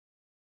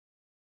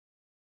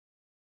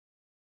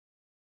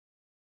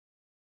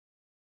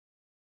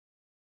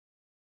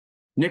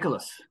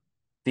Nicholas,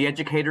 the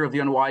educator of the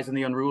unwise and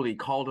the unruly,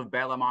 called of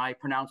Bel am I,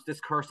 pronounce this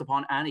curse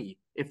upon any,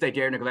 if they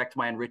dare neglect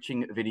my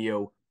enriching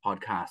video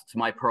podcasts,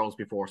 my pearls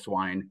before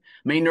swine.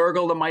 May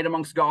Nurgle, the might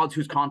amongst gods,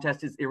 whose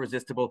contest is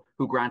irresistible,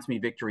 who grants me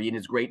victory in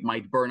his great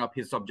might, burn up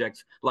his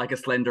subjects like a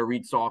slender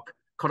reed stalk,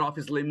 cut off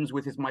his limbs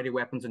with his mighty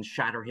weapons, and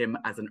shatter him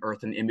as an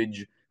earthen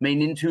image. May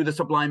Nintu, the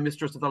sublime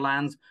mistress of the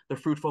lands, the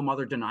fruitful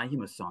mother, deny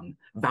him a son,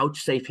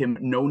 vouchsafe him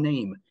no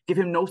name, give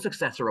him no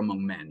successor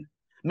among men.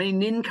 May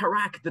Nin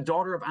Karak, the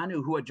daughter of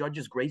Anu, who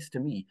adjudges grace to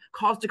me,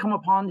 cause to come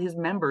upon his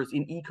members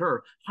in Ekur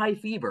high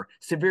fever,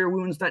 severe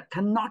wounds that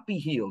cannot be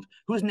healed,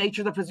 whose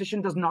nature the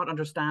physician does not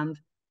understand,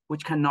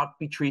 which cannot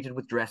be treated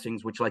with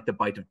dressings, which, like the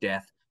bite of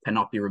death,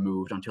 cannot be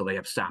removed until they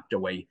have sapped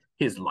away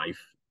his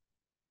life.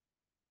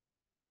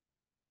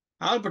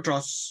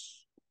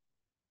 Albatross.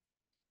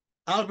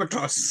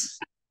 Albatross.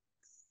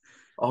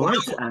 All Wow.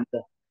 right, and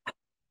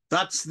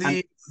That's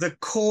the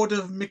Code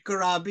of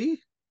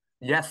Hammurabi.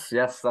 yes,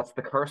 that's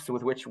the curse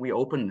with which we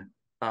open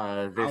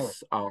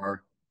this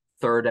our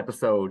third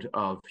episode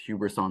of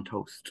Hubris on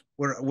Toast.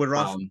 We're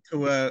off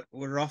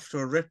to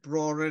a rip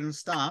roaring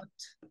start,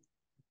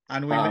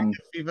 and we may have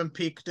even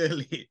peaked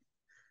early.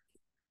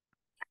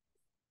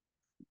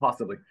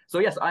 Possibly. So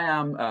yes, I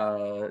am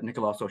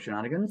Nicholas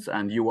O'Shenanigans,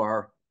 and you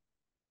are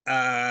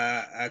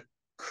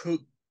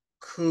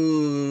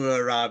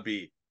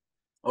Kohlrabi.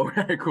 Oh,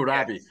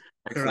 Kohlrabi. Yes.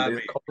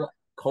 Excellent.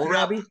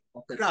 Kohlrabi?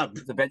 Crab.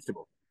 It's a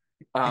vegetable.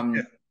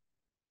 Yeah.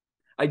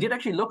 I did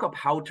actually look up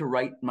how to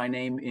write my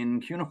name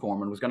in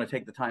cuneiform and was going to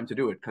take the time to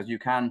do it because you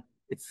can.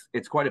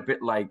 It's quite a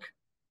bit like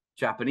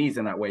Japanese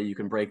in that way. You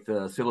can break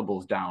the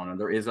syllables down, and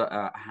there is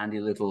a handy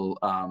little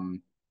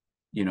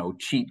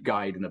cheat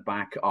guide in the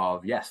back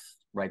of yes,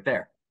 right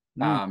there.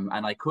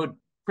 And I could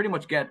pretty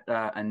much get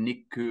a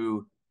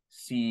Niku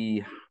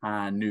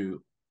Sihanu,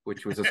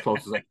 which was as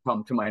close as I could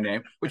come to my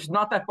name, which is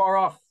not that far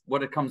off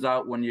what it comes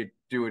out when you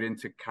do it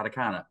into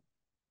katakana.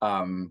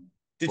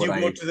 Did you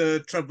go to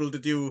the trouble?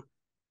 Did you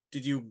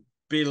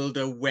build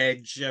a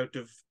wedge out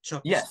of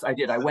chopsticks? Yes, I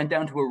did. I went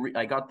down to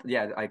I got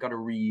a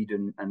reed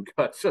and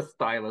got a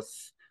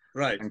stylus,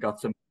 right, and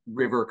got some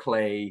river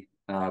clay.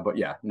 But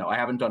yeah, no, I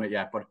haven't done it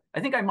yet. But I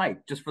think I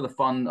might, just for the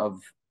fun of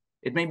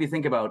it. Made me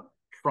think about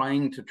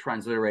trying to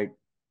transliterate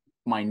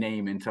my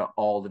name into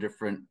all the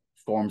different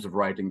forms of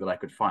writing that I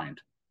could find.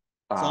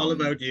 It's all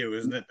about you,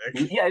 isn't it?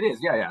 Yeah, it is.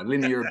 Yeah.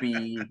 Linear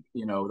B,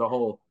 the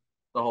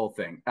whole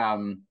thing.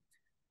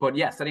 But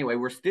yes, anyway,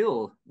 we're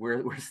still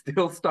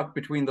stuck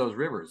between those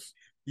rivers.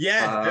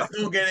 Yeah, there's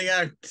no getting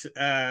out.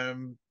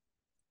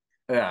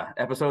 Yeah,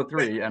 episode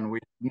 3, and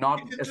we've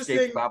not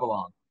escaped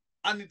Babylon.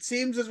 And it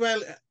seems as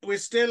well we're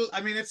still.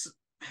 I mean,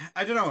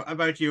 I don't know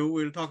about you.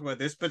 We'll talk about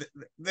this, but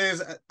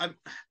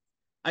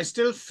I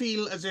still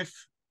feel as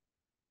if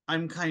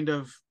I'm kind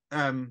of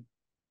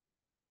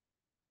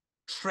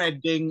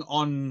treading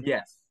on.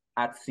 Yes,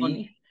 at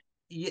sea.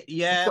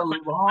 Yeah, it's a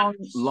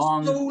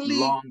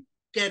long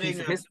getting piece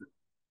of history.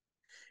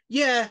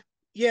 Yeah,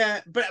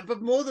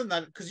 but more than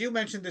that, because you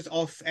mentioned this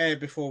off air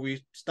before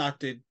we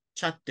started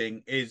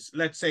chatting, is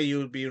let's say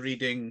you'll be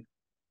reading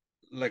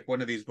like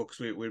one of these books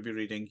we'll be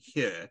reading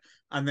here,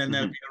 and then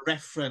there'll be a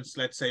reference,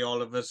 let's say,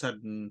 all of a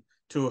sudden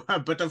to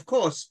but of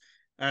course,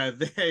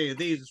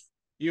 these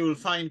you'll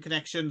find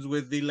connections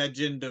with the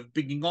legend of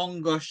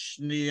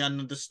Bigingongoshney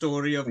and the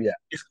story of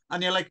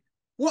and you're like,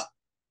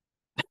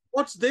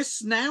 what's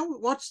this now?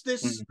 What's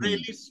this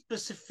really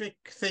specific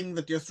thing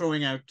that you're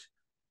throwing out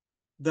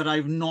that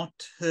I've not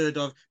heard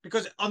of?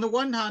 Because on the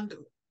one hand,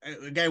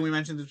 again, we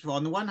mentioned this before,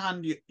 on the one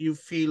hand, you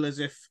feel as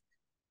if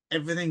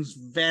everything's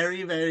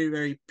very, very,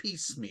 very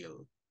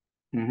piecemeal.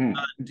 And,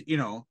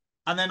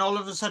 and then all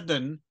of a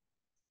sudden,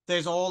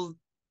 there's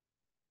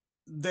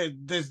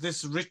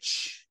this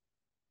rich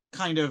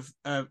kind of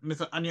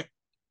myth, and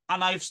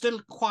I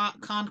still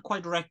can't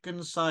quite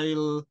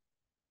reconcile.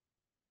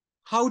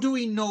 How do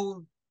we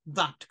know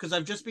that? Because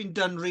I've just been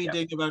done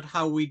reading about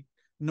how we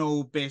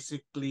know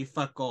basically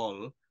fuck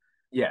all.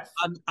 Yes.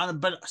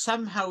 But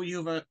somehow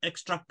you've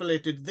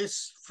extrapolated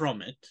this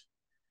from it.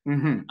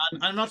 And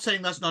I'm not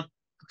saying that's not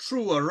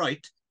true or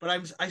right,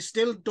 but I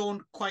still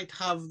don't quite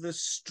have the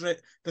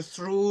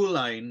through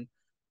line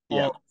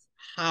of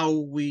how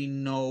we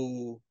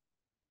know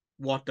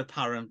what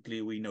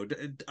apparently we know.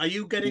 Are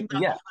you getting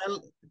that?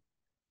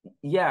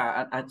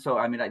 Yeah, and so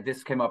I mean,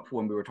 this came up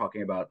when we were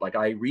talking about, like,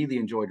 I really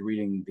enjoyed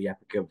reading the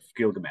Epic of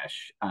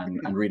Gilgamesh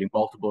and reading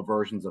multiple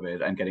versions of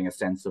it and getting a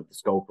sense of the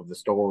scope of the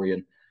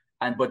story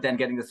but then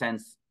getting the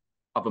sense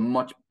of a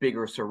much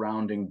bigger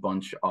surrounding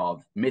bunch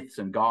of myths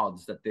and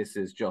gods that this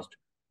is just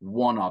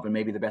one of, and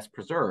maybe the best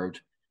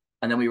preserved.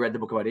 And then we read the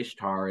book about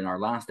Ishtar in our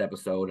last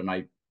episode, and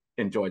I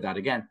enjoyed that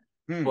again.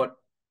 But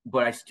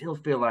I still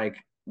feel like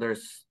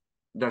there's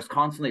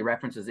constantly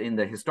references in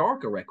the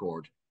historical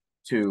record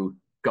to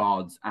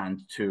gods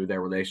and to their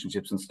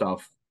relationships and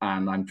stuff.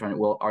 And I'm trying to,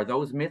 well, are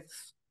those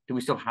myths? Do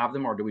we still have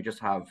them, or do we just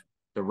have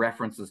the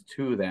references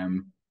to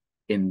them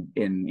in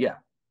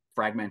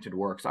fragmented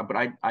works? But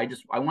I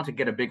want to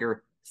get a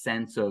bigger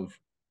sense of,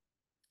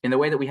 in the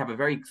way that we have a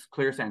very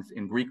clear sense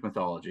in Greek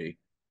mythology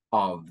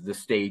of the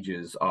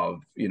stages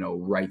of,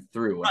 right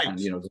through, Right, and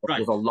right.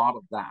 there's a lot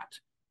of that.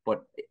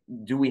 But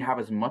do we have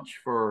as much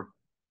for?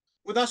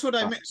 Well, that's what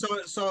I meant.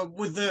 So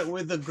with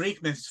the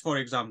Greek myths, for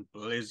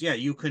example, is yeah,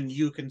 you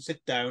can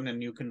sit down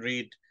and you can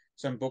read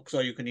some books,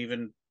 or you can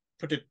even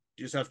put it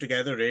yourself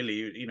together.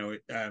 Really,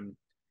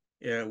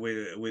 yeah,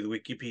 with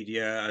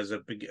Wikipedia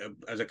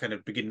as a kind of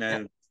Yeah,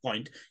 beginner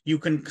point, you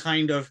can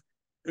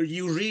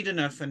you read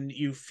enough and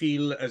you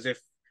feel as if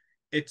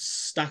it's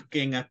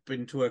stacking up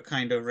into a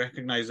kind of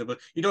recognizable.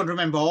 You don't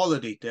remember all the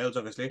details,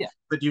 obviously, yeah,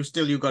 but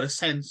you got a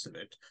sense of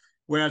it.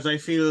 Whereas I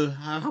feel,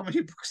 how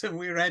many books have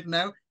we read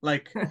now?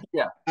 Like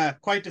yeah.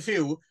 quite a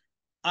few,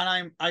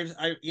 and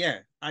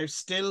I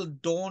still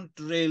don't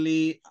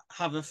really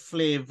have a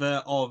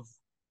flavor of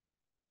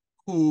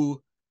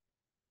who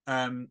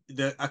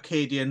the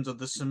Akkadians or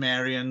the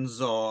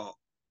Sumerians or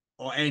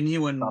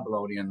anyone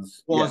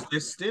Babylonians. was. Yeah, They're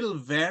still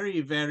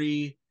very,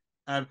 very,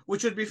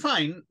 which would be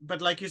fine.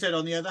 But like you said,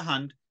 on the other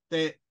hand,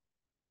 there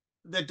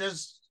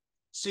does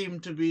seem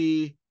to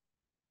be,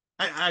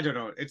 I don't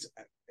know,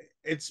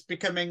 it's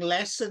becoming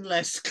less and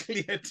less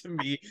clear to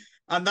me,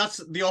 and that's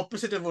the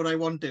opposite of what I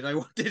wanted. I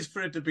wanted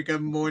for it to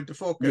become more into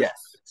focus.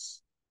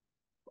 yes.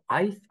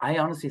 I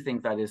honestly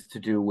think that is to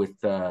do with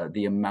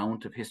the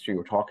amount of history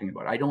we're talking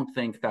about. I don't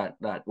think that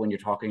when you're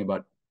talking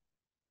about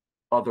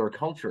other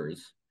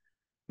cultures,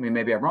 I mean,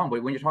 maybe I'm wrong,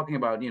 but when you're talking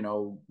about,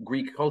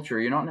 Greek culture,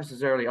 you're not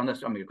necessarily,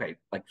 unless, I mean, okay,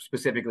 like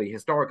specifically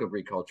historical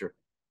Greek culture,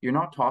 you're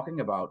not talking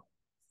about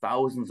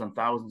thousands and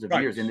thousands of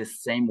Right, years in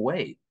this same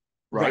way,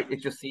 right? right.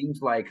 It just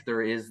seems like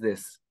there is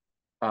this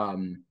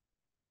um,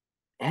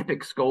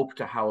 epic scope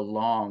to how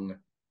long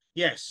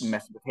Yes,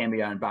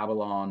 Mesopotamia and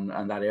Babylon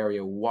and that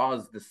area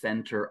was the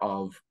center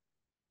of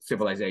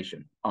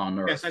civilization on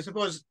yes. Earth. I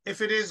suppose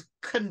if it is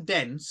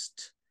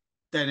condensed,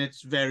 then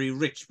it's very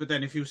rich. But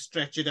then if you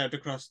stretch it out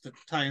across the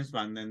time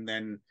span,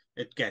 then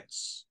it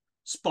gets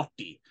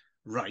spotty,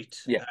 right?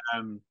 Yeah.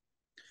 Um,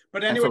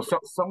 but And anyway, so,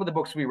 some of the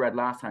books we read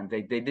last time,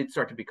 they did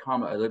start to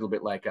become a little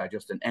bit like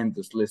just an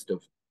endless list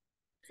of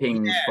yeah,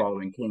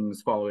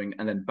 kings following,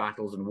 and then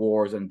battles and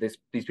wars, and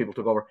these people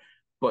took over.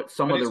 But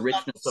some but of the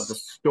richness of the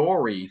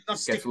story it's not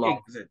gets sticking,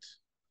 lost is it?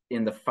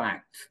 in the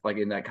fact, like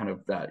in that kind of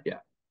that, yeah,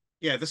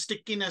 Yeah, the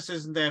stickiness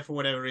isn't there for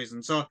whatever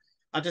reason. So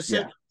at a yeah.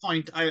 certain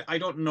point, I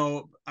don't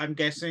know. I'm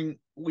guessing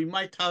we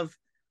might have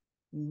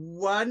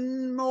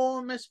one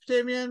more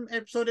Mesopotamian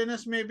episode in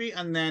us, maybe,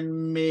 and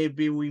then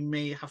maybe we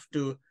may have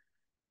to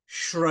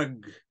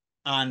shrug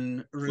and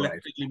Right.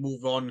 reluctantly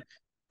move on.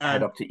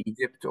 Head Um, up to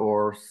Egypt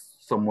or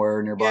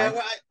somewhere yeah, nearby.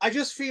 well, I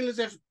just feel as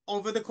if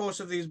over the course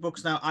of these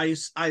books now,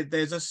 there's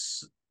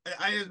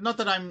not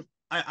that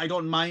I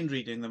don't mind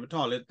reading them at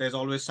all. There's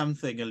always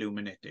something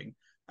illuminating.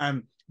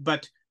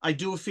 But I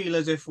do feel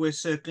as if we're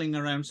circling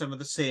around some of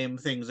the same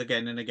things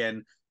again and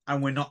again,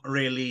 and we're not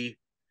really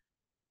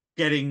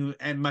getting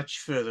much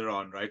further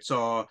on, right?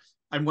 So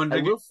I'm I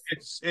wondering if will,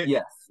 it's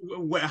yes,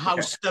 how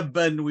okay,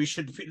 stubborn we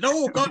should be.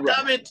 No, God right.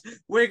 damn it,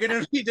 we're going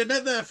to read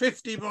another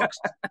 50 books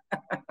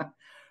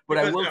But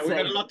I because will yeah, we've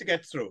got a say, lot to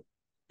get through. I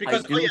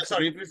Because, oh do yeah, think,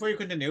 sorry, before you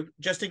continue,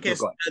 just in no, case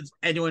go on.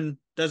 anyone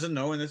doesn't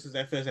know, and this is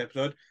their first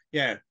episode,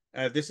 yeah,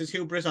 this is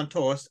Hubris on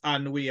Toast,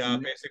 and we are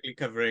Mhm. basically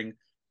covering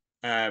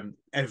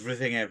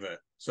everything ever.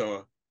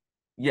 So,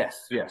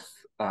 Yes, yes.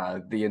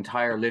 The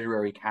entire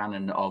literary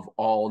canon of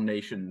all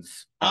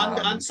nations.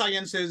 and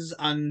sciences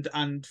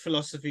and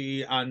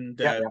philosophy and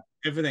Yeah, yeah,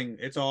 everything.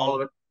 It's all all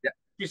of it. Yeah,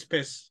 piece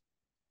piss.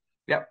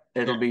 yep.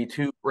 Yeah. It'll be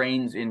two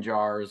brains in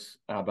jars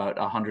about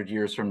 100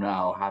 years from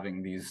now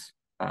having these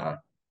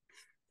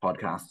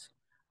podcasts.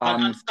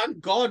 And Um,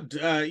 thank God,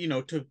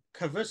 to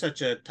cover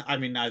such I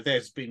mean,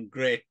 there's been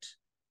great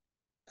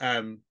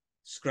um,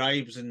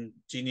 scribes and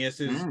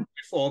geniuses mm,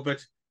 before,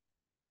 but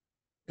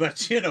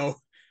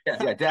yeah,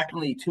 yeah,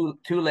 definitely two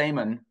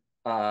laymen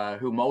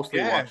who mostly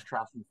yeah, watch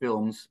trashy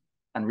films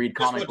and read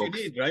just comic what you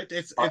books need, right?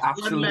 It's are it's one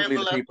absolutely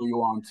the level up. people you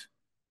want.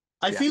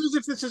 I Yeah. feel as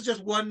if this is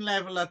just one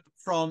level up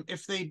from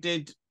if they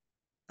did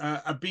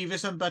a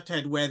Beavis and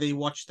Butthead where they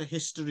watched the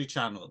History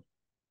Channel.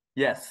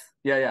 Yes.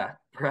 Yeah. Yeah.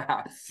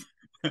 Perhaps.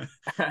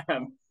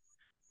 Um,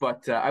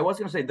 but I was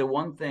going to say the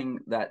one thing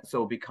that,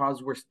 so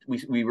because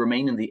we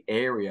remain in the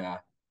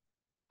area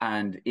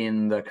and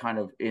in the kind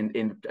of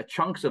in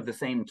chunks of the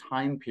same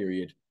time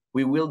period,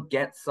 we will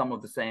get some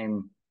of the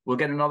same. We'll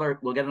get another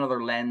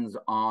lens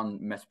on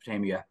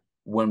Mesopotamia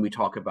when we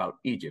talk about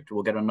Egypt.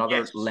 We'll get another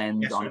Yes,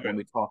 lens yes, on we it when will.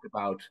 we talk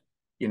about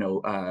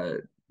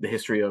the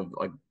history of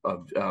like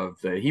of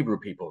the Hebrew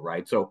people,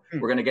 right? So Hmm.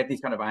 we're going to get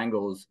these kind of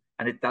angles,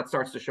 and that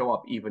starts to show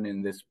up even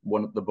in this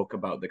one the book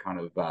about the kind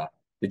of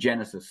the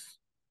Genesis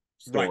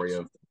Right, story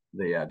of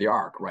the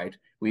ark, right?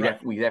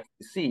 right. We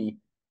definitely see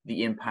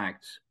the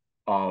impact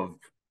of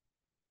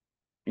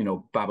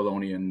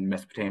Babylonian,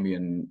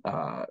 Mesopotamian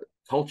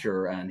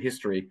culture and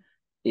history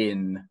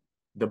in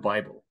the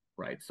Bible,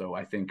 right? So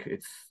I think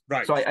it's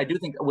so Right. I do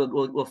think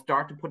we'll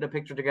start to put a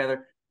picture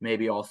together.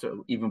 Maybe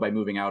also even by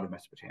moving out of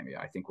Mesopotamia,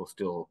 I think we'll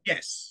still.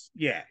 Yes.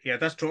 Yeah. Yeah.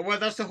 That's true. Well,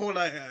 that's the whole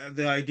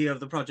the idea of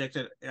the project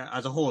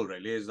as a whole,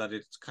 really, is that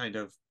it's kind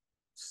of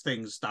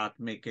things start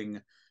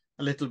making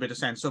a little bit of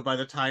sense. So by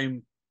the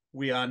time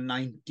we are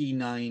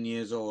 99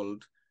 years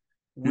old,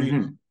 we'll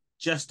Mm-hmm.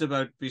 just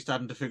about be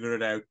starting to figure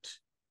it out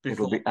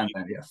It'll before be, and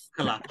we then yes.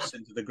 collapse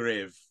into the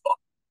grave.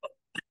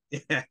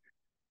 Yeah.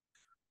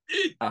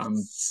 Um,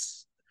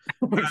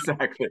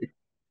 exactly.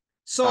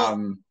 So,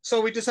 Um,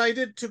 so we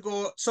decided to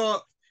go.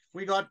 So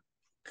we got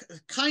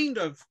kind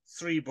of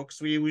three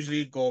books. We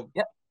usually go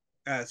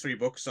yeah. 3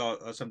 books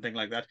or something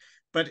like that.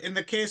 But in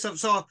the case of,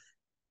 so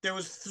there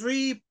was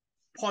 3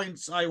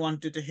 points I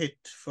wanted to hit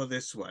for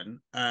this one.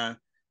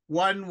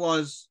 One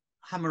was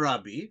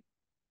Hammurabi,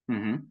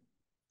 Mm-hmm.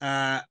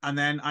 and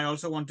then I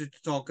also wanted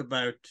to talk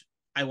about.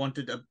 I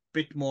wanted a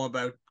bit more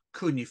about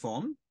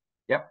cuneiform,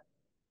 Yep.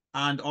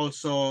 and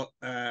also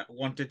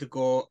wanted to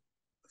go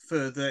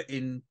further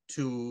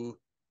into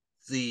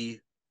the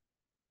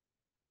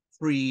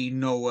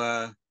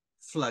pre-Noah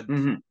flood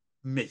Mm-hmm.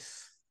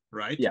 myth,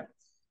 right? Yeah.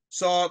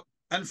 So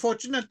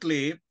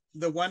unfortunately,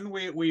 the one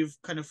we've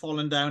kind of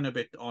fallen down a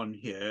bit on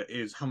here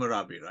is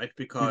Hammurabi, right? Mm-hmm.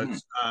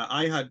 Because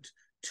I had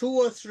 2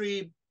 or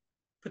 3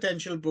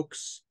 potential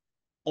books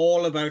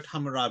all about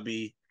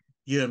Hammurabi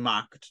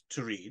earmarked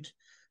to read.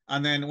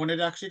 And then when it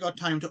actually got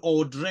time to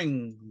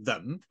ordering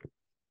them,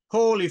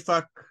 holy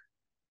fuck,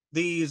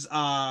 these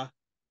are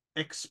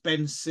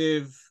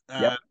expensive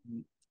Yep.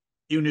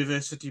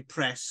 university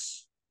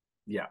press.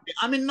 Yeah.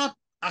 I mean, not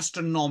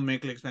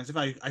astronomically expensive.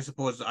 I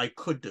suppose I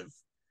could have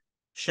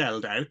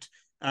shelled out,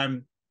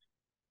 um,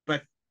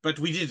 but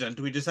we didn't.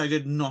 We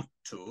decided not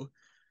to.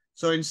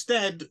 So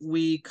instead,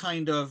 we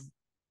kind of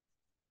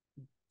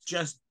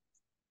just,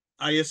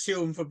 I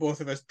assume for both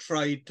of us,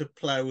 tried to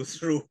plow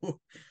through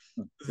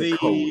The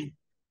code.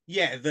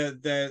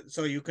 the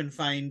so you can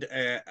find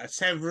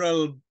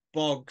several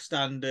bog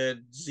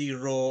standard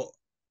 $0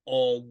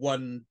 or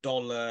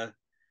 $1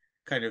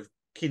 kind of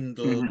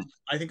Kindle. Mm-hmm.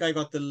 I think I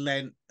got the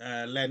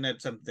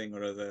Leonard something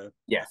or other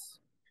Yes.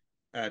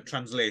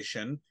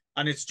 translation,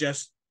 and it's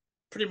just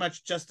pretty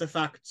much just the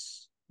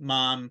facts,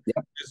 ma'am.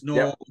 Yep. There's no,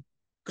 Yep.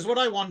 because what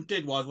I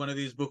wanted was one of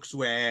these books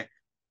where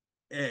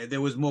there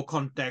was more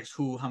context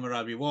who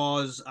Hammurabi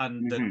was,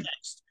 and the Mm-hmm.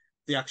 text,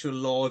 the actual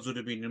laws would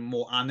have been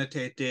more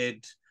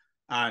annotated,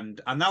 and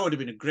that would have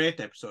been a great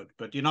episode.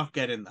 But you're not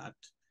getting that.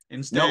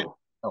 Instead, No.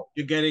 No.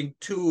 you're getting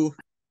two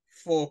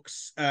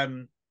folks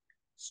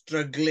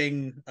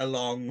struggling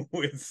along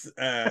with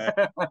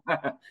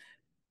The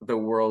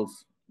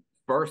world's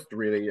first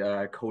really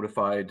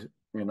codified,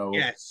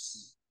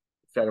 yes.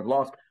 set of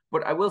laws.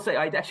 But I will say,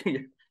 I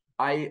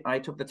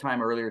took the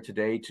time earlier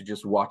today to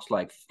just watch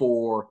like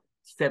 4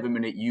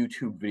 7-minute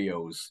YouTube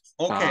videos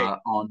Okay.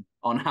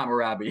 on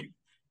Hammurabi,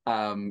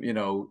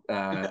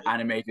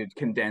 animated,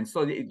 condensed.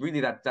 So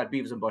really that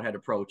Beavis and Butthead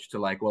approach to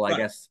like, well, I Right.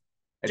 guess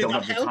I Did don't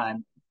that have the help?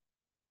 time.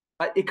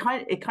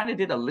 It kind of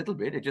did a little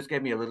bit. It just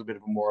gave me a little bit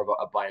of more of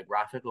a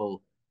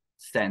biographical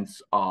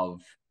sense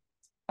of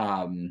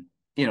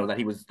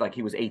that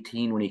he was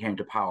 18 when he came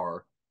to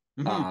power,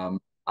 Mm-hmm. um,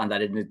 and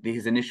that in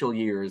his initial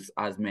years,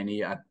 as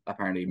many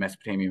apparently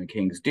Mesopotamian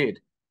kings did,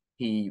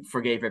 he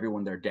forgave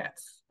everyone their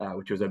debts,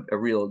 which was a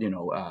real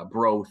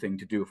bro thing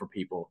to do for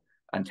people,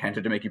 and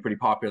tended to make you pretty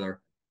popular.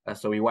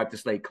 So he wiped the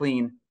slate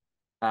clean.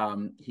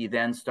 He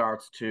then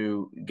starts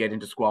to get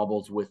into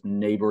squabbles with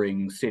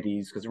neighboring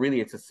cities because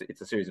really it's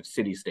a series of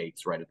city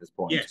states right at this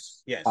point.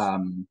 Yes. Yes.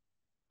 Um,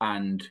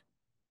 and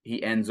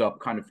he ends up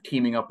kind of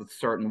teaming up with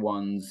certain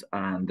ones,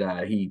 and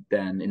he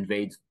then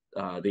invades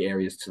the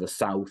areas to the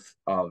south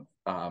of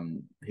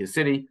his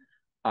city,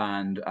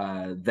 and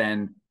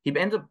then he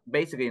ends up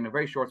basically in a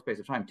very short space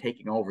of time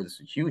taking over this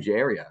huge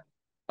area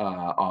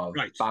of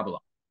Right. Babylon.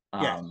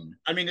 Yes. Um,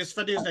 I mean, it's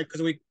funny, isn't it?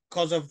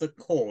 Because of the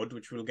code,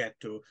 which we'll get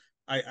to.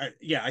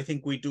 I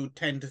think we do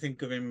tend to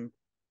think of him,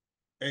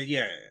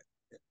 yeah,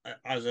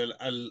 as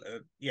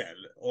yeah,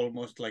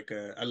 almost like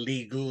a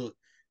legal,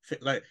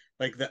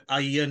 like the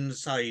iron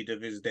side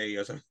of his day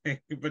or something.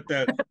 But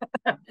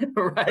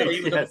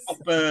right, yes,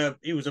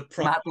 he was a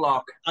proper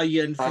Matlock.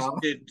 iron Um,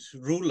 fisted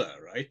ruler,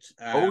 right?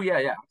 oh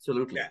yeah,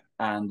 absolutely. Yeah.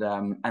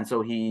 And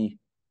so he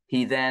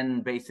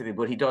then basically,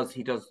 but he does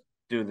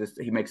do this.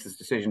 He makes this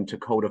decision to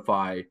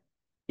codify,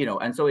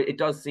 and so it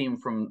does seem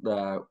from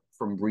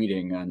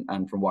reading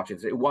and from watching,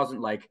 it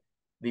wasn't like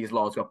these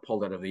laws got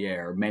pulled out of the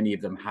air. Many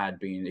of them had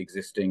been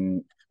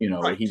existing.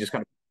 Right. He just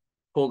kind of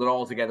pulled it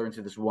all together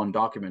into this one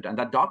document, and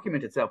that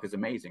document itself is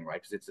amazing, right?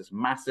 Because it's this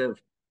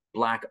massive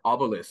black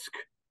obelisk.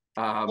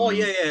 Oh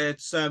yeah,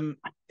 Um,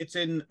 yeah. It's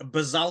in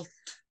basalt.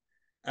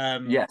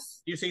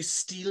 yes, You say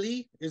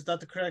steely? Is that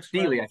the correct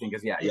spelling? Steely, I think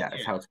is yeah, it's Yeah,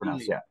 how it's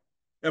pronounced. steely.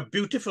 Yeah. A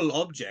beautiful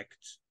object.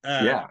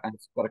 Yeah, and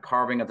it's got a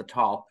carving at the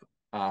top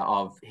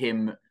of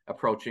him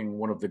approaching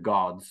one of the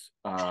gods.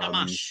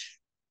 Shamash.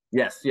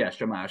 Yes, yeah,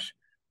 Shamash,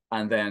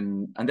 and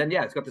then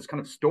yeah, it's got this kind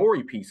of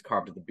story piece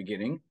carved at the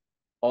beginning,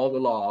 all the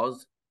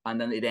laws, and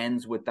then it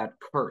ends with that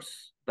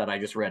curse that I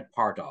just read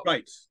part of.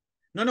 Right.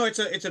 No, no, it's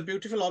a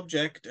beautiful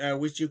object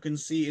which you can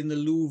see in the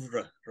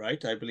Louvre,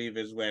 right? I believe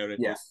is where it is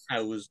Yes.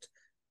 housed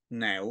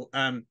now.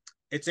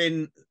 It's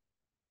in.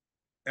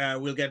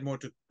 We'll get more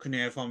to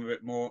cuneiform a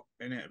bit more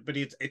in it, but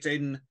it's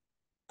in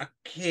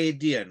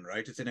Akkadian,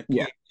 right? It's in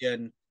Yeah.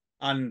 Akkadian,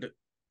 and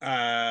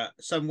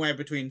somewhere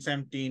between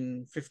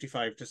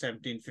 1755 to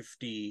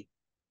 1750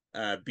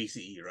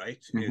 BCE,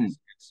 right?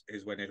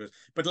 Is when it was.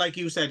 But like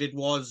you said, it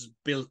was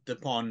built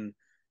upon.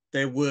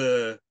 There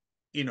were,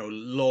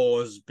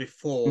 laws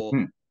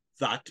before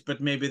that, but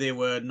maybe they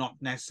were not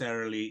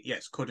necessarily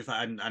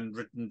codified and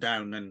written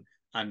down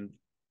and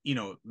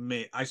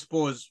I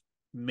suppose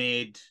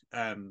made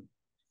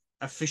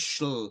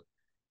official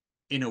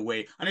in a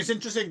way. And it's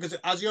interesting because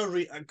as you're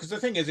because the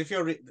thing is, if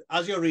you're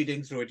as you're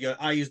reading through it, your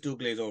eyes do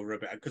glaze over a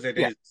bit because it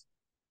is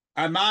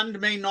a man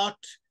may not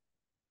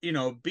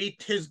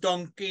beat his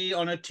donkey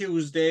on a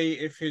Tuesday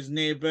if his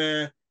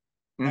neighbor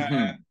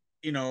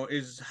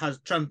has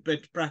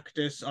trumpet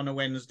practice on a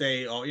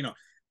Wednesday, or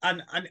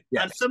and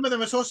some of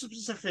them are so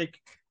specific.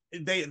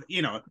 They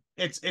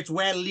it's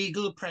where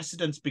legal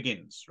precedence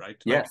begins,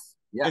 right? Yes.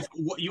 Yeah.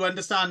 You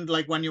understand,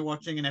 like when you're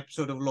watching an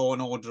episode of Law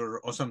and Order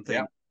or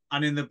something,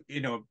 and in the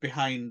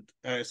behind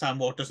Sam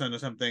Waterston or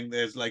something,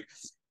 there's like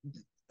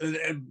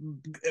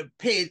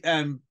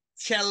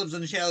shelves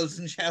and shelves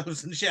and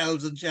shelves and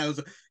shelves and shelves.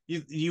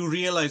 You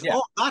realize,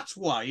 that's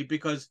why,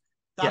 because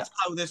that's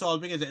how this all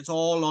begins. It's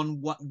all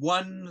on what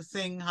one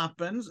thing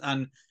happens,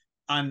 and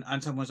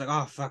someone's like,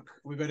 oh fuck,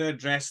 we better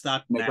address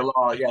that. Make a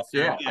law. Yes,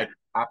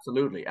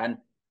 absolutely. And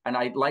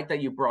I like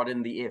that you brought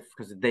in the if,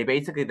 because they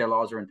basically, their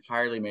laws are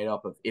entirely made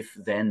up of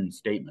if-then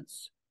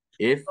statements.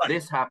 If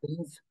this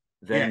happens,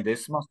 then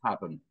this must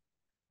happen.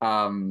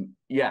 And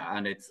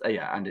it's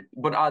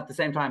but at the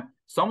same time,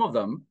 some of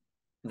them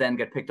then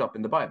get picked up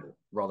in the Bible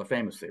rather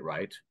famously,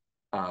 right?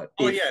 The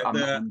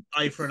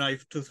eye for an eye,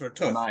 tooth for a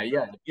tooth.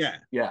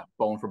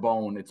 Bone for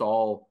bone. It's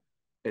all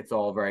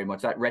very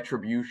much that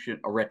retribution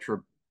or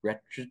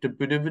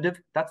retributive.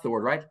 That's the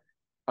word, right?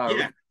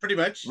 Pretty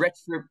much.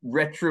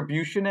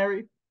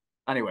 Retributionary.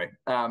 Anyway,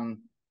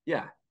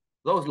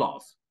 those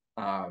laws.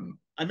 I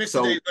miss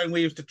the days when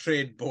we used to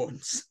trade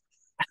bones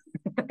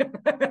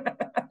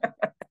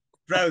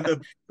round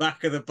the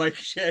back of the bike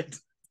shed.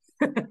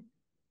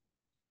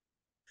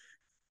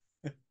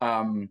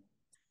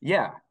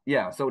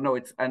 So no,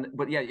 it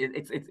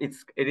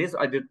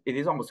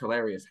is almost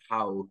hilarious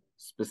how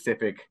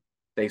specific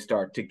they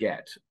start to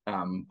get.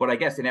 But I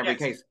guess in every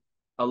case,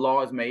 a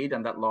law is made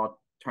and that law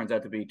turns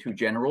out to be too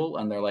general,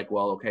 and they're like,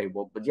 well, okay,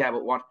 well, but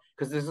what?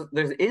 Because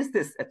there is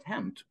this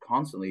attempt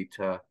constantly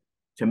to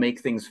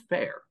make things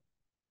fair.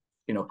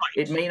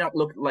 It may not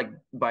look like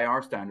by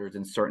our standards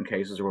in certain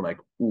cases we're like,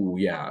 ooh,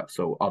 yeah.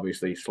 So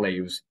obviously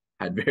slaves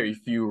had very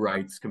few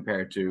rights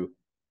compared to,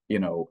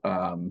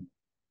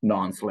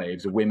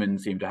 non-slaves. Women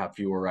seem to have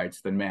fewer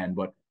rights than men,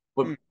 but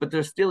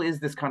there still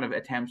is this kind of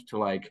attempt to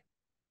like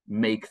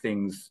make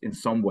things in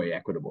some way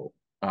equitable.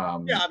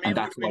 And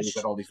that's why you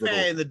got all these little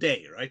fair in the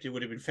day, right? It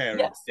would have been fair in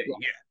the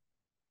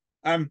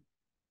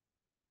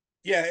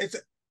day.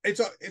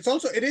 It's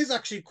also, it is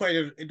actually quite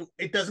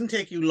it doesn't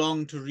take you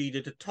long to read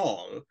it at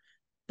all,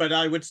 but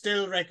I would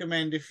still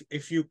recommend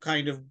if you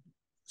kind of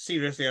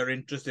seriously are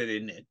interested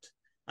in it,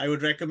 I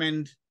would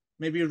recommend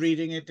maybe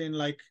reading it in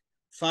like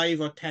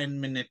 5 or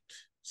 10 minute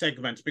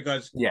segments,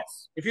 because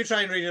if you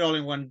try and read it all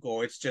in one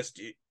go, it's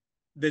just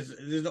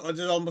there's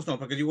almost no,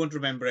 because you won't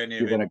remember any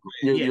of it.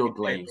 You'll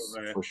glaze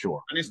for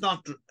sure. And it's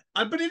not,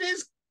 but it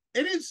is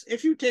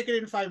if you take it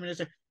in 5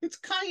 minutes, it's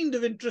kind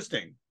of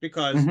interesting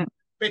because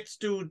bits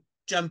do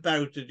jump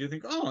out and you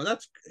think, oh,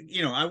 that's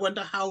I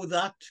wonder how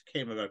that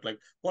came about. Like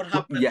what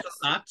happened?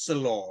 That's a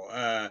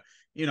law.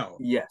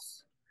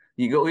 Yes.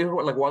 You go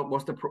like what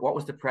was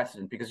the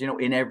precedent? Because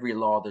in every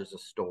law there's a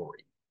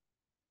story.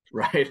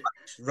 Right.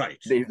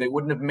 They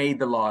wouldn't have made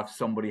the law if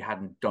somebody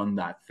hadn't done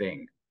that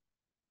thing.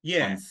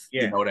 You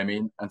know what I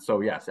mean? And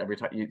so yes, every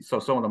time so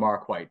some of them are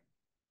quite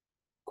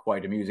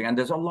amusing. And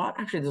there's a lot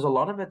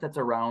of it that's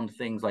around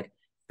things like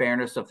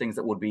fairness of things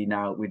that we'd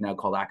now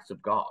call acts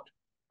of God.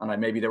 And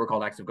maybe they were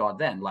called acts of God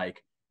then.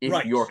 Like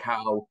if your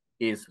cow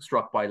is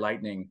struck by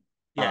lightning,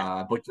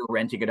 but you're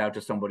renting it out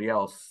to somebody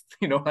else,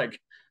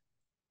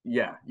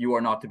 you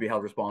are not to be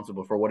held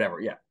responsible for whatever.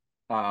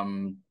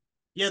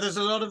 There's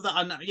a lot of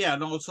that,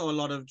 and also a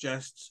lot of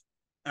just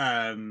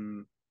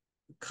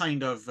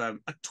kind of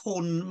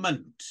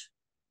atonement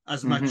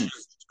as much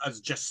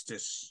as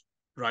justice,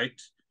 right?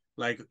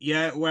 Like,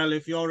 well,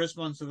 if you're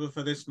responsible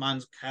for this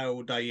man's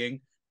cow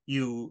dying,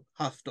 you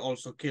have to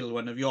also kill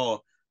one of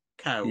your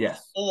cows.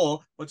 Yes.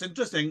 Or what's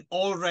interesting,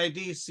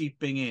 already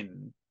seeping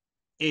in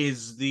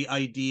is the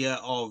idea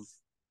of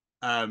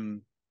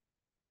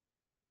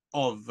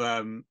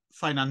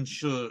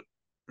financial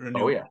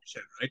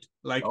remuneration, right?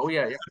 Like,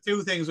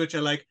 two things which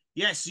are like,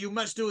 yes, you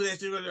must do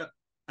this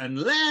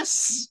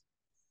unless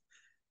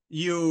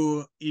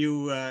you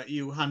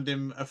hand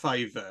him a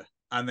 $5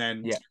 and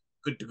then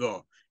good to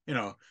go.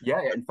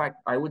 In fact,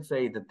 I would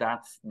say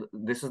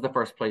this is the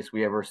first place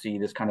we ever see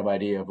this kind of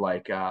idea of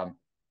like,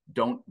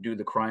 don't do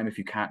the crime if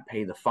you can't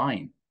pay the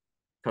fine,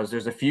 because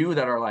there's a few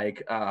that are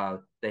like,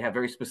 they have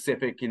very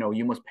specific,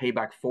 you must pay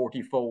back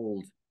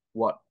 40-fold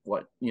what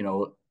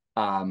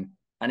and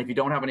if you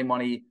don't have any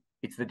money,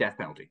 it's the death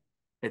penalty.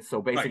 It's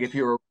so basic. If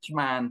you're a rich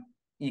man,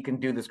 you can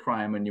do this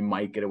crime and you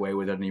might get away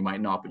with it and you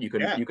might not, but you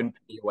can pay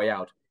your way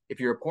out. If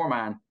you're a poor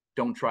man,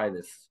 don't try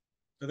this.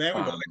 So there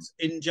we go. It's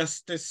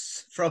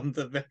injustice from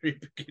the very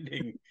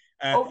beginning.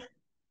 Oh,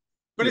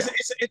 but yeah.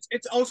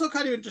 it's also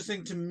kind of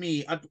interesting to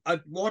me.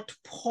 At what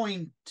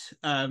point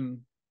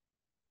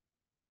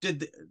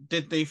did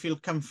they feel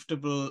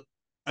comfortable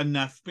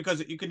enough?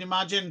 Because you can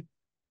imagine,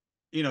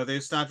 they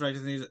start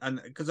writing these, and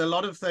because a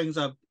lot of things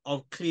are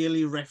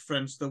clearly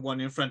reference the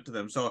one in front of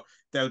them, so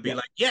they'll be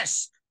like,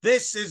 yes,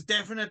 this is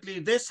definitely,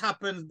 this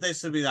happened,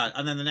 this will be that,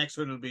 and then the next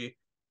one will be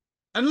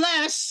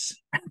unless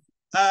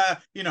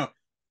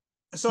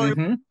so it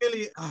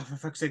really, for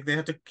fuck's sake, they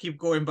had to keep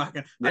going back,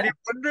 and you're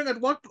wondering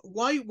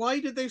why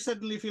did they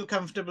suddenly feel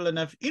comfortable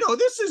enough,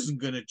 this isn't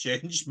going to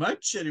change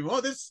much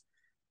anymore, this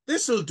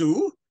will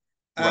do,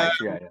 right?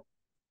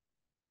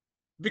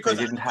 because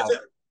they didn't have,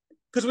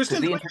 because we're still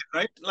doing it,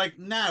 right? Like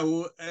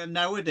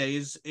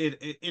nowadays,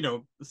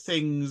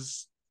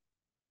 things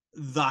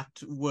that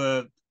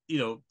were,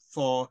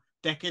 for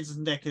decades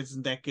and decades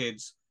and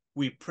decades,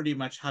 we pretty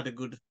much had a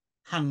good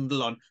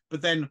handle on.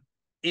 But then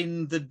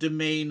in the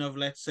domain of,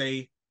 let's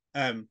say,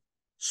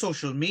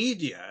 social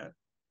media,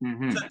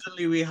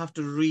 suddenly we have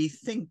to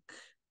rethink.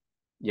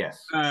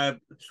 Yes.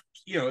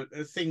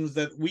 Things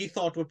that we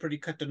thought were pretty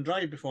cut and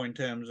dry before in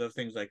terms of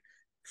things like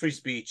free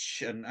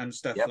speech and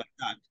stuff like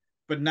that.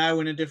 But now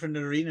in a different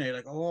arena, you're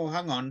like, oh,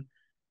 hang on,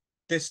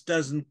 this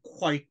doesn't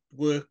quite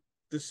work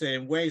the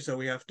same way. So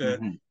we have to,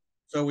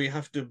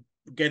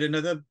 get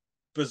another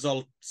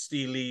basalt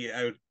steely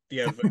out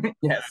the oven.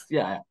 Yes,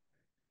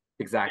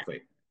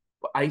 exactly.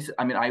 But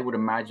I would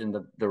imagine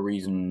that the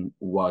reason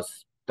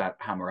was that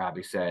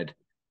Hammurabi said,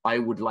 I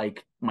would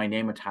like my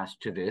name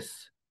attached to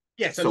this.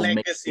 Yes, so a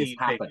legacy make this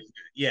happen.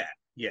 Yeah.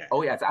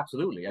 Oh, yes,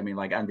 absolutely. And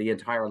the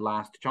entire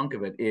last chunk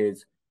of it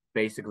is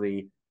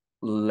basically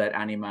let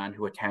any man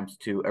who attempts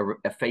to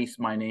efface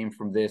my name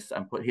from this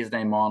and put his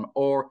name on,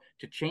 or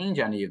to change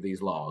any of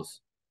these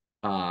laws.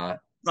 Right.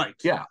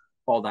 Yeah.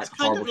 All that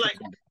horrible shit.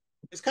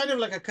 It's kind of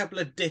like a couple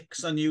of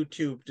dicks on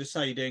YouTube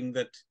deciding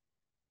that,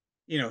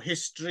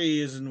 history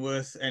isn't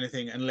worth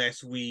anything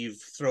unless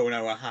we've thrown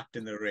our hat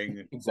in the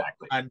ring.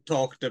 Exactly. And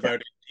talked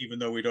about it, even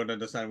though we don't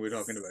understand what we're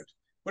talking about.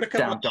 What a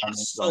couple of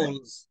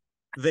assholes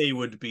they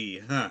would be,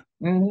 huh?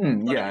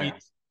 I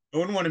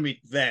wouldn't want to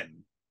meet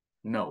them.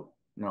 No.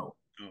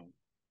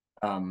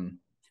 And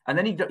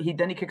then he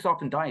kicks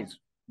off and dies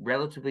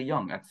relatively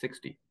young at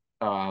 60.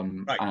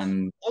 Right.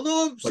 And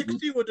although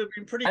 60 would have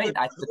been pretty good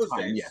at the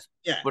time, yes.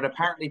 Yeah. But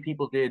apparently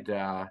people did,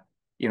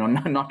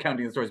 not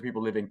counting the stories of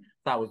people living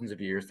thousands of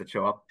years that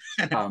show up.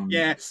 But I don't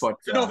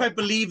know if I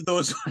believe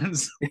those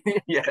ones.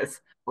 Yes,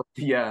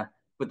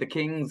 but the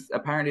kings,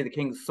 apparently the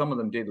kings, some of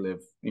them did live,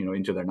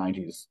 into their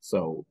 90s.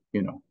 So,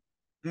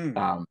 I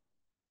don't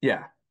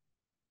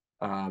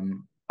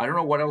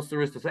know what else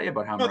there is to say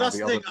about Hammurabi.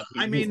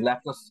 He's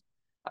left us.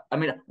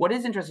 What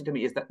is interesting to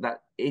me is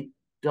that it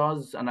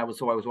does, and I was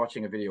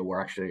watching a video where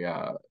actually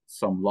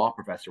some law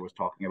professor was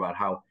talking about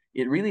how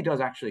it really does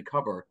actually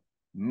cover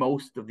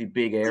most of the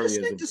big areas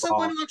of to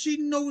someone who actually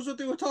knows what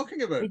they were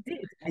talking about.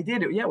 I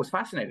did. Yeah, it was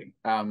fascinating.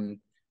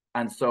 And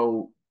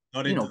so,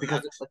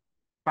 because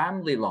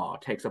family law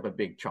takes up a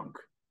big chunk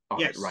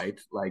of it, right?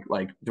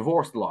 Like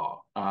divorce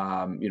law,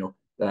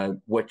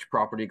 which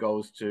property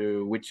goes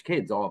to which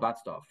kids, all of that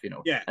stuff,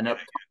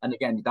 And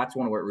again, that's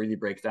one where it really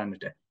breaks down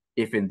into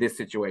if in this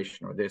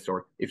situation or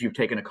if you've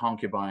taken a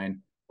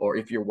concubine, or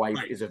if your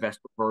wife is a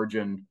Vestal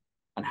virgin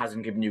and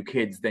hasn't given you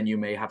kids, then you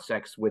may have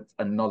sex with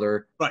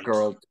another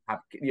girl.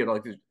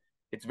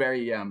 It's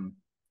very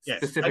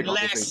specific.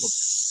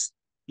 Unless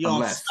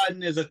your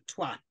son is a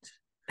twat.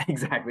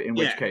 Exactly. In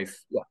which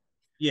case,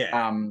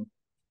 and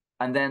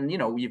then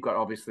you've got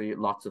obviously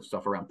lots of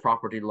stuff around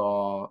property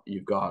law.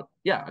 You've got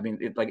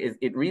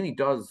it really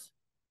does.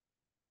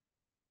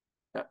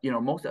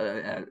 Most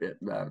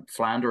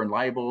slander and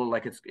libel,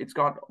 like it's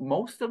got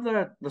most of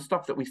the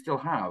stuff that we still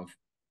have.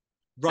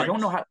 Right. I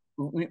don't know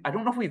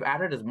if we've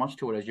added as much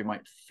to it as you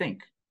might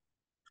think.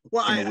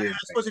 Well, I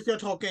suppose if you're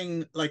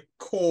talking like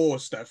core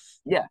stuff,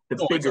 the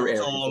bigger areas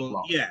of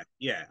law.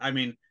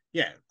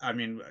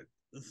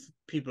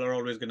 People are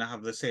always going to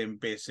have the same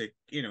basic,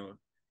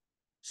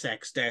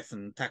 sex, death,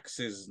 and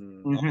taxes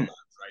and all that,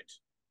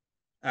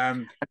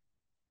 right?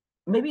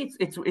 Maybe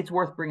it's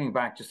worth bringing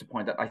back just a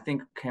point that I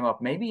think came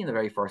up maybe in the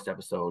very first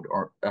episode,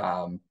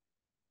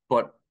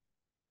 but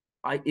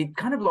it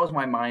kind of blows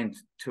my mind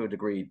to a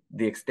degree,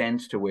 the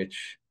extent to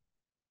which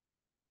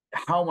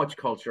how much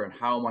culture and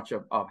how much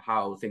of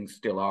how things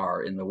still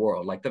are in the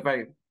world, like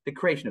the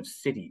creation of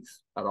cities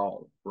at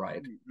all,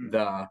 right?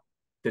 The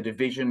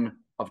division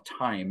of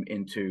time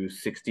into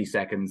 60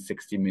 seconds,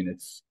 60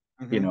 minutes,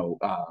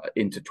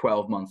 into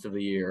 12 months of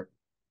the year.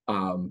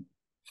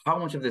 How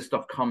much of this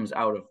stuff comes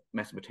out of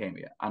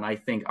Mesopotamia? And I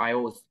think I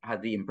always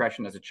had the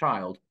impression as a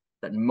child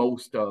that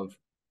most of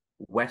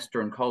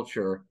Western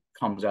culture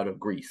comes out of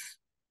Greece,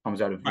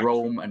 comes out of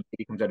Rome, and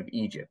maybe comes out of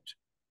Egypt.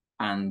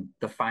 And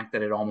the fact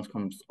that it all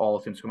seems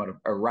to come out of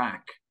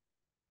Iraq,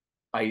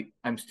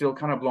 I'm still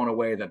kind of blown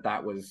away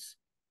that was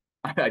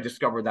I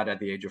discovered that at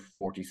the age of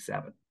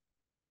 47.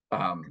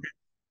 Um,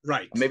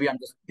 Right. maybe I'm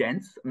just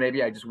dense.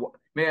 Maybe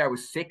I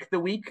was sick the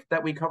week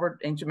that we covered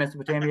ancient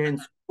Mesopotamia in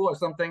school or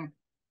something.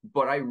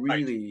 But I Right.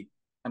 really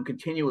am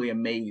continually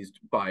amazed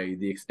by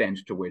the extent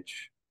to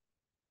which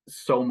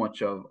so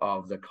much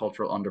of the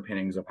cultural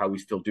underpinnings of how we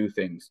still do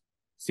things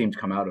seem to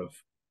come out of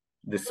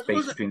this I space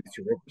suppose between the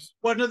two rivers.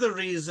 one of the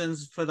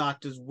reasons for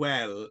that as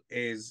well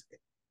is,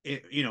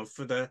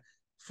 for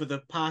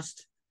the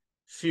past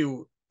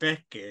few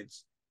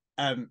decades,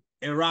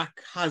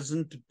 Iraq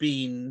hasn't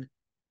been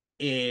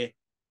a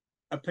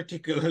a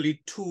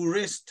particularly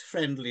tourist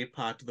friendly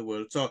part of the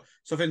world. So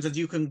for instance,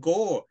 you can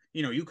go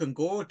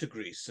to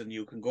Greece and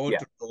you can go Yeah.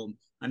 to Rome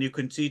and you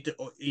can see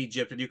to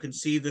Egypt and you can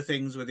see the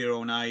things with your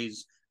own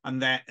eyes, and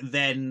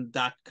then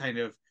that kind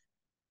of,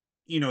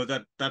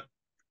 that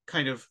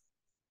kind of,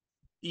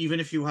 even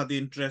if you had the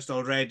interest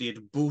already,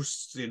 it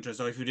boosts the interest.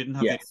 Or if you didn't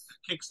have the Yes. interest,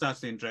 it kickstarts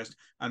the interest.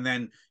 And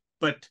then,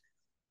 but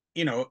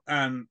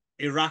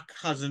Iraq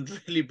hasn't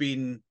really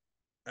been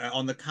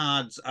on the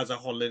cards as a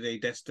holiday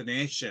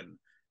destination,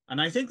 and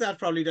I think that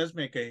probably does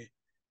make a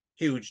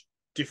huge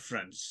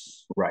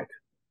difference. Right.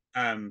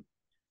 Um,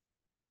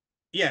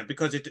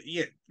 because it.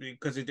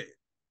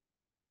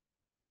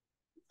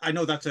 I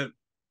know that's a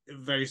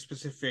very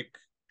specific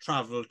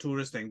travel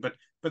tourist thing, but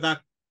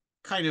that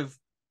kind of,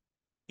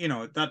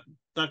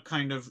 that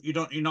kind of,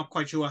 you're not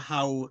quite sure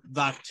how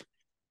that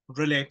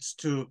relates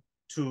to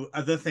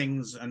other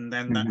things, and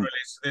then that Mm-hmm.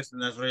 relates to this,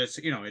 and that relates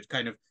to, it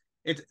kind of,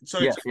 it's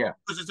Yes. Yeah.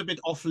 because it's a bit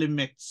off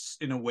limits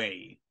in a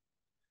way.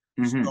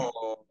 Mm-hmm.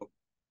 So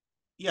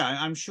yeah,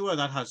 I'm sure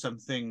that has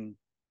something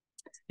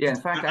Yeah. to In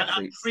do. fact, And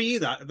actually, pre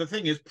that, the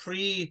thing is,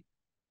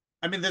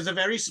 I mean, there's a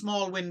very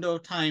small window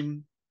of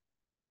time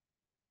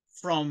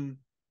from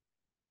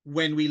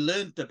when we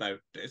learnt about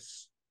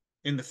this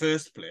in the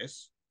first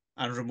place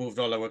and removed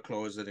all our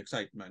clothes and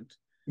excitement,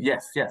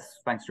 yes. Yes.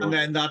 Thanks, and George.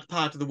 then that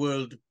part of the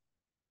world.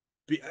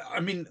 I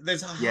mean,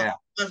 Yeah.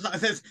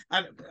 there's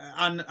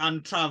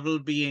and travel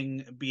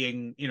being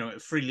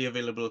freely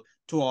available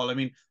to all. I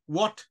mean,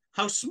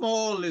 how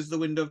small is the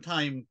window of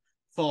time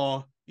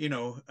for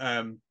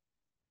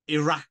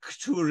Iraq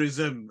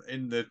tourism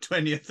in the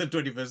 20th and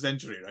 21st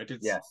century, right?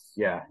 Yes.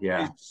 Yeah.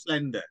 Yeah. It's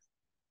slender.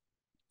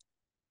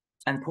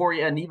 And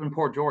even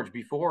poor George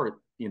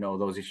before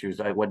those issues.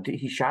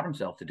 He shot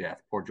himself to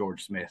death. Poor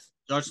George Smith.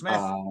 George Smith,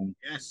 Um,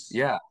 yes.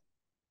 yeah.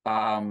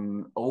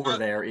 Over So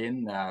there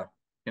in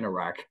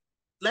Iraq.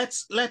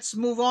 let's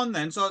move on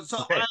then. So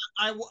Okay.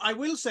 I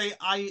will say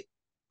I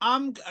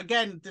am,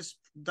 again,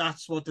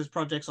 that's what this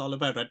project's all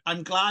about. Right?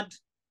 I'm glad,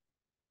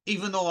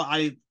 even though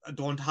I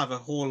don't have a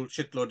whole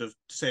shitload to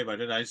say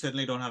about it. I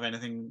certainly don't have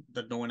anything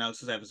that no one else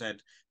has ever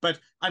said. But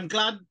I'm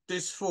glad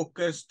this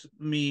focused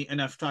me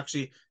enough to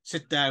actually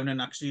sit down and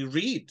actually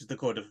read the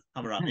Code of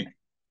Hammurabi, Hmm.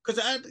 because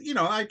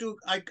I do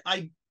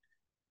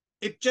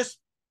it just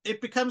it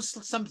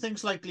becomes something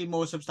slightly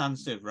more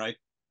substantive, right?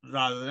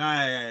 Rather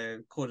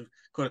than code.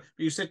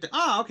 You sit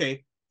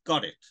okay,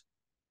 got it.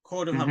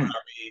 Code of Hmm.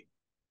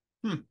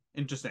 Hammurabi.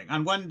 Interesting.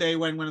 And one day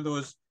when one of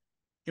those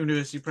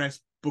University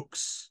Press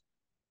books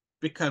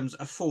becomes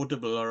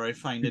affordable, or I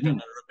find it on Hmm.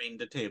 a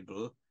remainder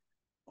table,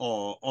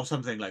 or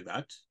something like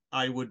that,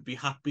 I would be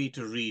happy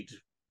to read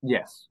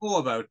Yes. more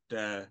about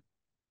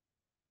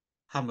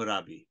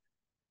Hammurabi.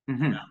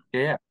 Hmm. Yeah.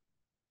 Yeah.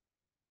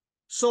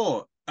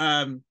 So,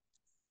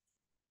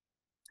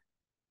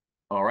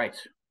 All right.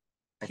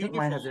 I think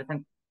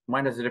Cuneiform.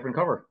 mine has a different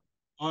cover,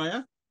 Oh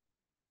yeah,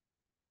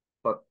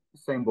 but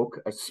same book.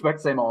 I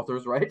suspect same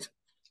authors, right?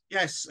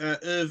 yes,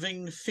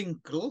 Irving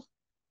Finkel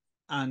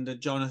and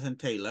Jonathan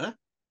Taylor.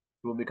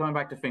 We'll be coming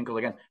back to Finkel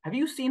again. Have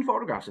you seen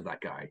photographs of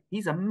that guy?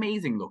 He's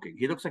amazing looking.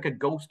 He looks like a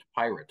ghost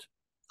pirate.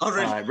 Oh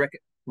really?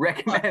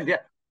 Recommend. Yeah,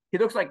 he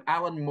looks like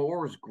Alan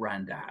Moore's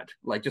granddad,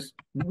 like just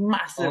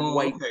massive Oh,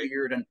 white okay.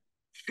 beard and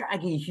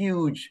shaggy,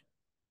 huge.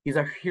 He's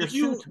a Did hirsute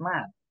you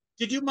man.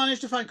 did you manage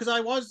to find? Because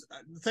I was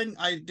the thing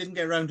I didn't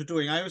get around to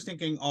doing. I was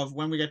thinking of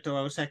when we get to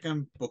our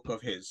second book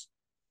of his.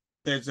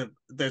 There's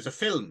a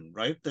film,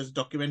 right? There's a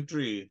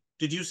documentary.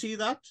 Did you see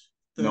that?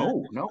 The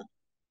No, no.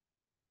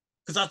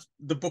 Because that's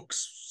the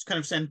book's kind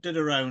of centered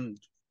around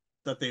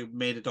that they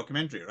made a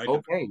documentary, right?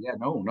 Okay, yeah,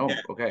 no, Yeah. no.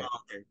 Okay, Oh,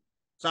 okay.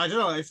 So I don't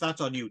know if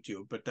that's on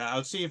YouTube, but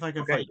I'll see if I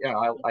can okay, find yeah,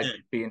 it. I'd Yeah.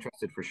 be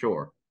interested for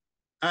sure.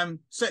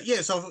 So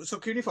yeah. So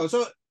Cuneiform.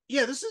 So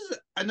yeah, this is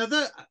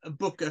another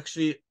book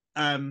actually.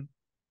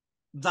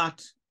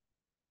 That,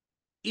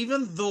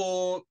 even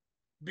though,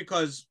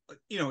 because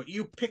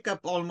you pick up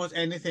almost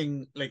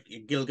anything like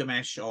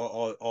Gilgamesh,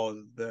 or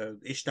the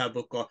Ishtar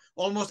book, or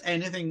almost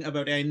anything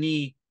about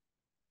any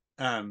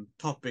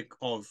topic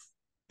of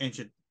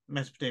ancient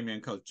Mesopotamian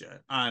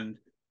culture, and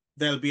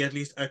there'll be at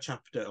least a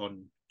chapter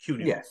on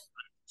cuneiform. Yes,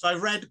 So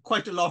I've read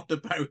quite a lot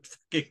about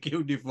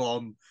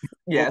cuneiform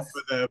over yes,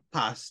 the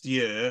past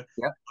year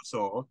yeah, or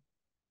so.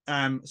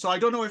 So I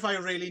don't know if I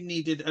really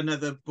needed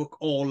another book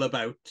all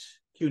about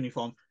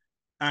cuneiform.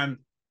 Um,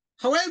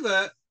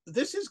 However,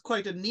 this is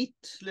quite a neat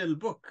little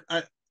book,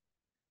 I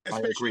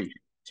especially agree.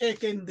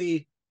 taking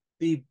the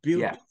Yeah,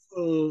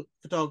 beautiful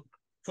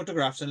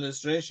photographs and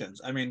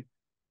illustrations. I mean,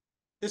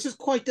 this is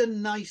quite a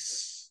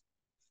nice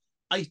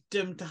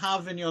item to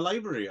have in your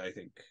library, I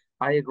think.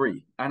 I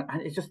agree, and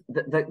it's just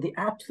the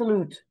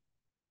absolute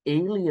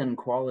alien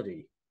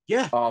quality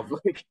Yeah, of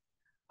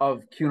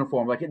of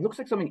cuneiform. Like it looks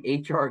like something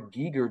H.R.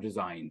 Giger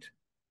designed,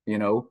 you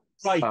know.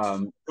 right,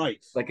 Um,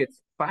 right. like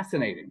it's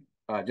fascinating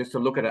just to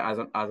look at it as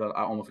a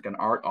almost like an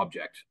art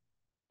object.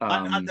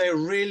 And Um, they're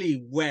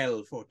really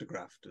well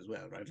photographed as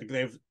well, right?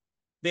 Like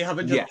they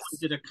haven't just yes,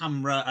 pointed a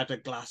camera at a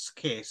glass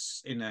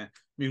case in a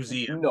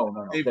museum.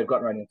 no. They've, They've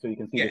gotten right in so you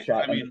can see the yeah, shadow.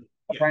 I And mean,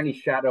 yeah. apparently,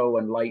 shadow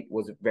and light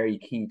was very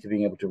key to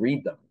being able to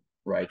read them,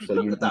 right? So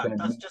Look at you that. can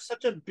That's just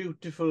such a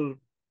beautiful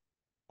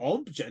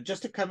object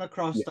just to come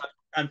across yeah, that.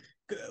 And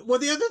well,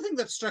 the other thing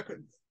that struck,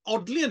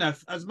 oddly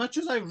enough, as much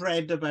as I've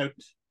read about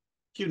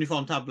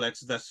cuneiform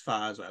tablets thus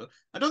far as well,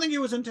 I don't think it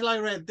was until I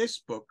read this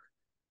book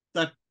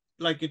that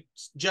like it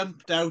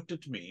jumped out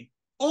at me.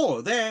 Oh,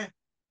 they're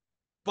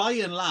by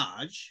and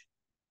large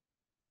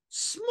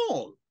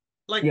small,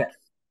 like yes,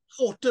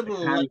 like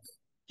portable. Like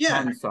yeah,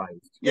 hand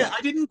sized. yeah. Yeah,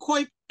 I didn't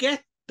quite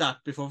get that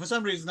before. For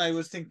some reason, I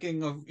was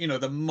thinking of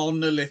the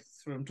monolith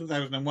from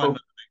 2001.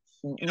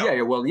 oh,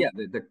 yeah. Well, yeah,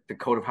 the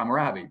Code of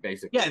Hammurabi,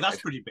 basically, Yeah, that's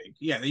right? pretty big.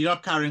 Yeah, you're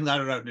not carrying that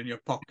around in your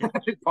pocket.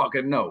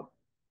 Pocket, no.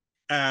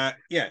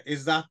 Yeah,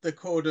 is that the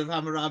code of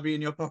Hammurabi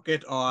in your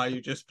pocket, or are you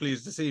just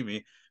pleased to see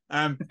me?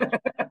 Um,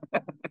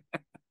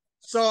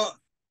 so,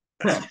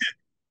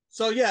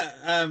 so yeah,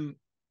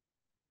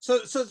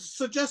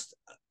 so just,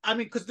 I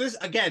mean, because this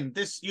again,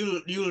 this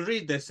you'll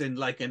read this in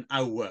like an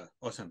hour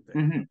or something,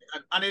 Hmm.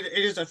 and it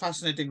is a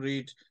fascinating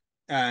read.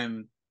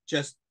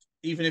 Just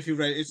even if you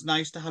read, it's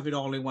nice to have it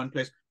all in one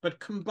place. But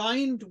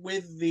combined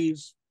with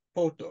these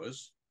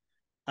photos,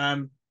 I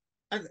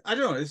don't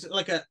know, it's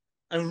like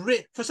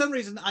for some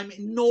reason I'm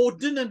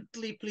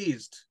inordinately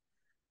pleased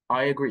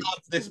I agree.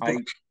 of this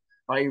book.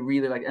 I I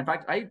really like. In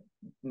fact, I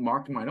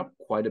marked mine up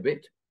quite a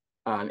bit,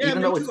 Yeah, even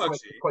me though it's too,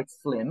 actually. quite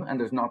slim and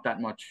there's not that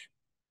much.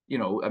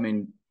 I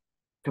mean,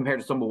 compared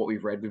to some of what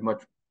we've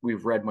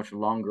read much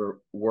longer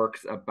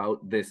works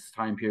about this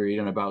time period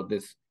and about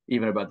this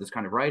even about this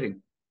kind of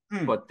writing.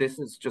 Hmm. But this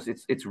is just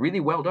it's really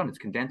well done. It's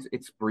condensed.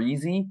 It's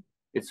breezy.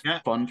 It's Yeah.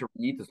 fun to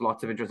read. There's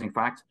lots of interesting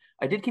facts.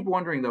 I did keep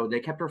wondering though. They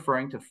kept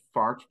referring to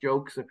fart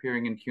jokes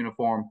appearing in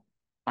cuneiform,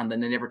 and then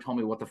they never told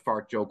me what the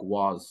fart joke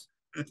was.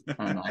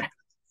 And I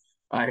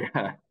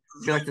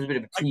feel like there's a bit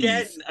of a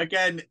again, tease.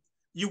 again,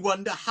 you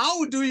wonder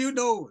how do you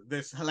know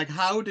this? Like,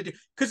 how did you?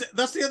 Because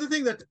that's the other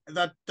thing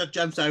that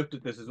jumps out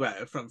at this as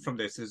well from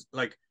this is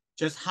like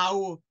just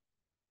how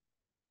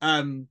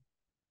um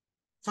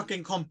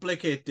fucking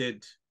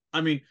complicated.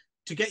 I mean,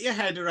 to get your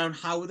head around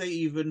how they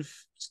even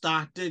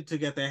started to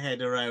get their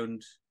head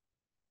around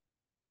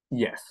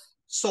Yes,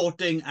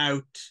 sorting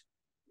out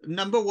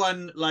number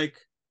one, like,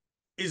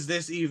 is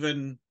this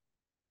even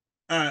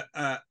a a,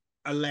 a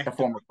a letter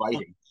form of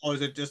writing. or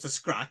is it just a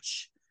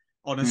scratch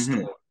on a Hmm.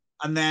 stone?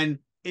 And then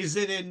is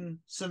it in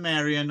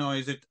Sumerian or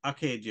is it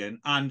Akkadian?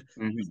 And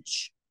Hmm.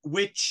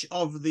 which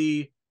of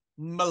the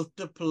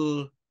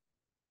multiple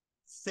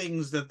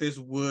things that this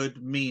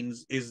word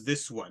means is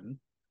this one?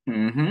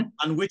 Hmm.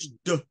 And which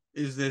duh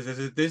is this? Is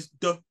it this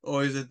duh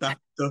or is it that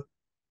duh?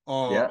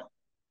 Or Yeah,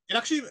 it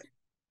actually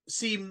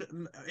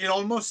it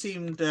almost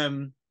seemed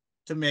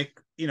to make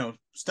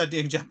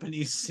studying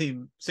Japanese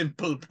seem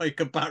simple by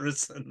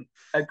comparison.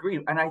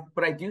 agreed.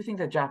 But I do think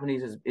that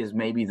Japanese is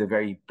maybe the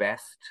very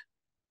best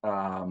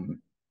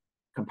um,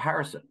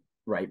 comparison,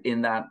 right?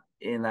 In that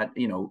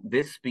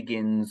this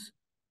begins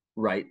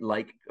right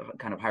like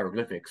kind of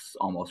hieroglyphics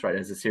almost right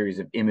as a series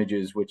of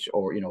images which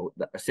or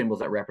symbols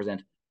that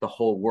represent the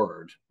whole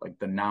word like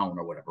the noun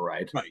or whatever,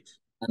 right? Right.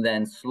 And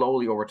then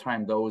slowly over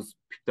time those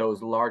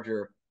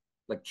larger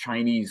like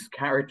Chinese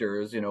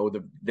characters,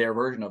 their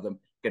version of them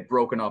get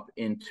broken up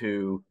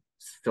into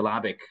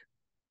syllabic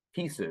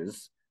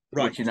pieces,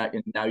 which Right.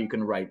 now you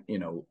can write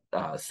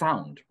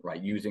sound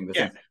right using the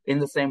Yeah. same in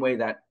the same way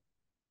that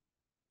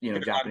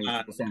Japanese Hiragana did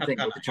the and same thing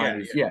katakana. with the Yeah,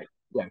 Chinese, yeah.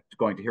 yeah,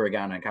 going to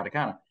hiragana and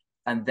katakana.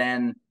 And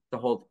then the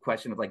whole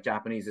question of like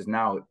Japanese is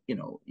now,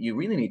 you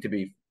really need to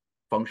be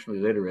functionally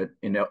literate.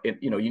 You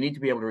need to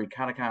be able to read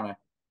katakana,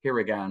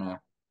 hiragana,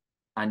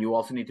 and you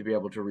also need to be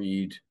able to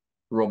read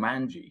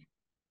romanji,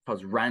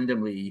 because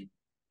randomly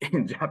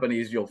in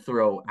Japanese you'll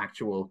throw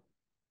actual,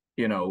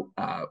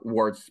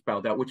 words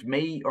spelled out, which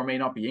may or may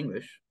not be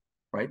English,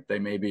 right? Right. They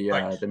may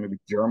be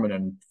German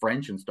and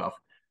French and stuff.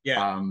 Yeah.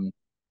 Um,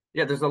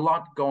 yeah, there's a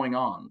lot going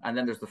on, and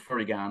then there's the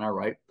furigana,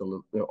 right?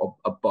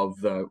 Above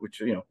the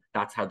which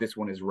that's how this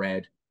one is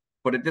read.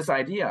 But this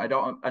idea, I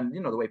don't, and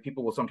the way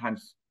people will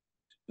sometimes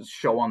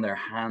show on their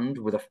hand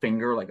with a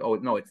finger, like, oh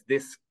no, it's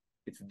this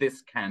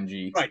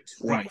kanji Right.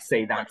 when I Right. say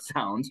Right. that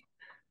sound.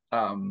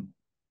 Um,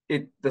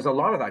 there's a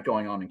lot of that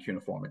going on in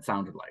cuneiform. It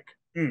sounded like.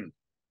 Hmm.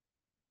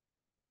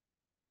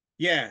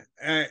 Yeah.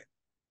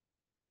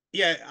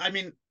 Yeah. I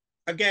mean,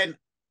 again,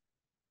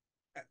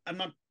 I'm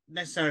not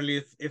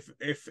necessarily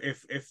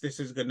if this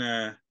is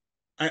gonna.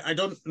 I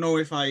don't know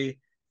if I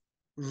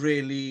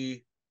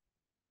really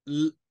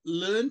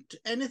learned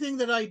anything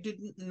that I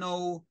didn't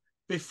know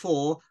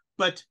before,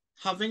 but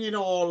having it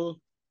all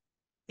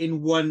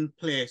in one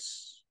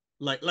place,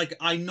 like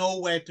I know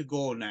where to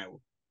go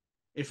now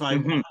if I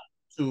want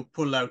to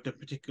pull out a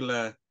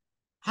particular.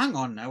 Hang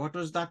on now, what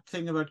was that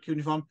thing about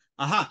cuneiform?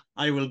 Aha,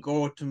 I will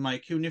go to my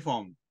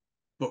cuneiform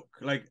book.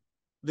 Like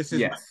this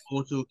is my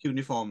go-to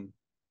cuneiform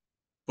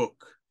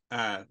book,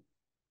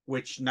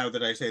 which now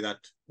that I say that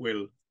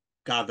will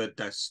gather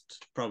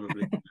dust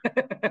probably.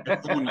 But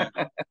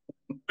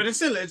it's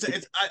still it's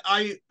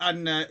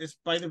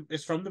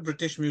from the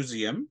British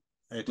Museum.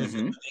 It is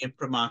the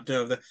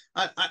imprimatur of the.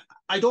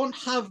 I don't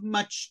have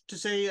much to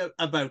say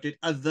about it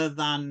other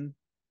than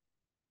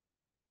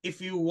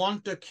if you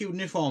want a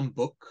cuneiform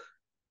book,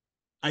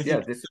 I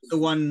think this is the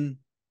one.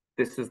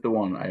 This is the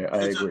one. I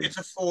agree. It's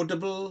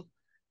affordable.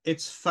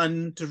 It's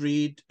fun to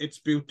read. It's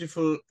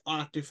beautiful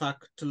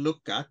artifact to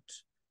look at,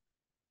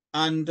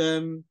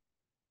 and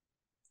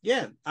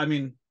yeah, I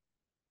mean,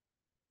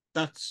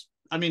 that's.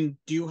 I mean,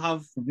 do you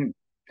have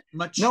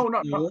much more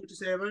to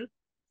say about it?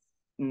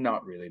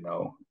 Not really.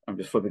 No, I'm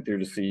just flipping through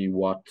to see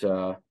what.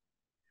 I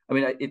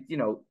mean,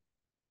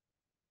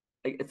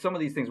 some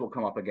of these things will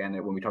come up again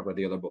when we talk about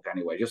the other book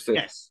anyway. Just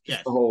the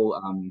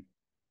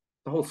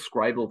whole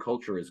scribal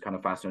culture is kind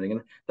of fascinating,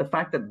 and the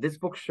fact that this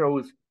book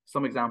shows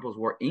some examples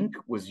where ink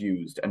was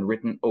used and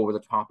written over the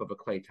top of a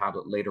clay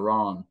tablet later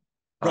on,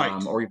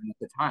 or even at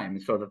the time,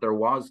 so that there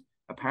was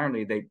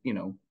apparently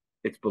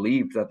it's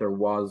believed that there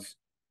was,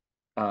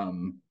 they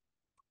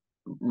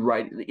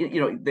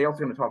also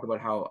going to talk about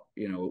how,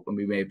 and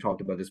we may have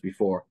talked about this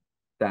before,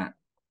 that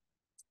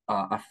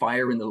a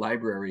fire in the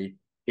library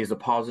is a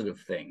positive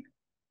thing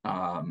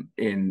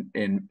in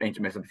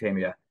ancient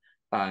Mesopotamia.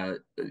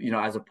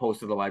 As opposed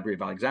to the Library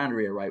of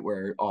Alexandria, right,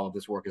 where all of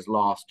this work is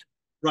lost.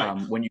 Right.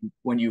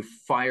 When you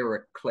fire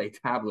a clay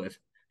tablet,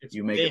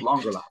 you make it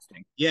longer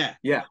lasting. Yeah.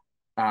 Yeah.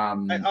 I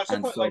also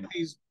quite like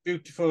these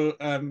beautiful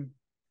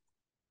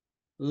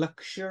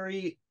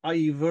luxury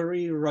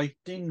ivory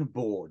writing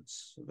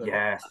boards.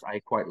 Yes, I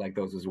quite like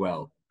those as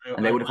well.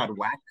 And they would have had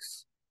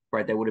wax,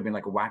 right? They would have been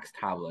like a wax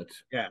tablet.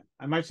 Yeah.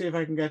 I might see if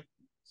I can get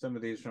some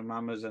of these from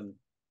Amazon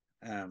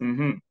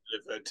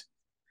delivered.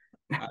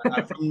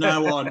 From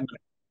now on,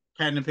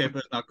 pen and paper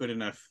is not good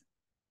enough.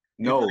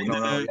 No.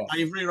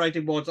 Ivory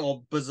writing boards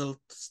or basalt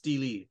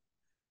steely.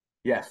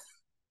 Yes,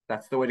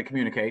 that's the way to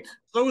communicate.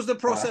 Slows the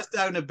process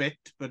down a bit,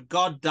 but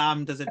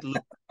goddamn, does it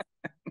look?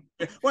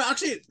 Well,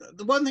 actually,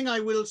 the one thing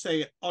I will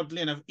say,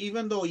 oddly enough,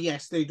 even though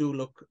yes, they do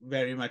look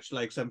very much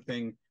like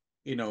something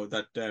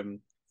that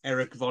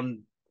Eric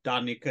von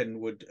Daniken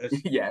would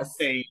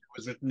say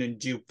was written in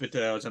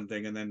Jupiter or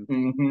something, and then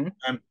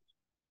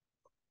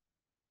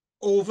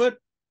over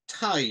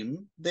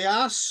time, they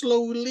are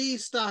slowly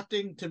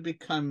starting to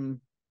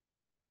become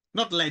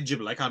not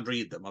legible. I can't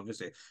read them,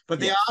 obviously, but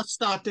they are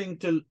starting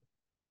to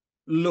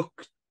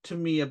look to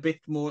me a bit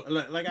more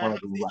like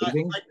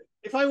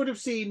if I would have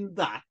seen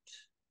that,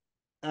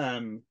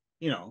 a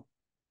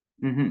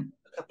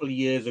couple of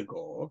years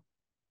ago,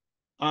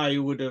 I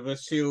would have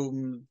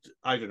assumed,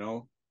 I don't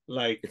know,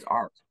 like it's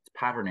art, it's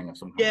patterning of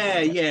some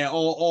kind. Yeah,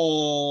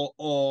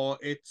 or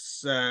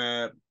it's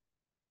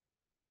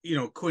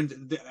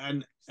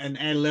an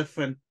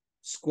elephant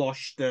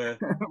squashed a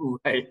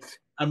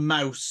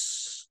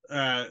mouse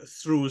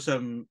through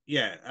some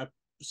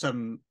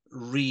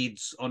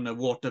reeds on a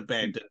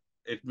waterbed.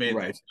 It made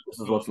this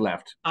is what's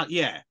left.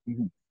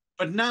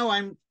 But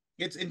now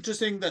it's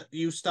interesting that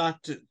you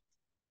start to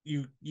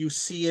you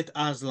see it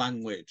as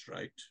language,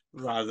 right?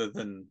 Rather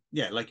than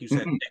like you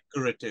said,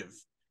 decorative.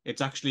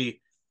 It's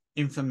actually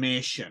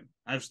information.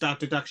 I've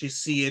started to actually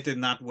see it in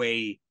that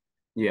way.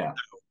 Yeah.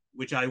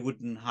 Which I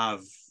wouldn't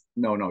have.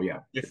 No,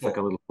 before. It's like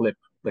a little flip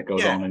that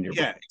goes on in your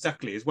brain.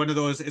 Exactly. It's one of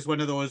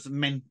those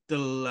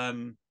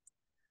mental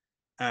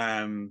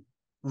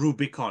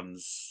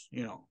Rubicons,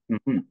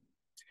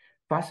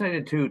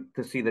 Fascinated too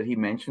to see that he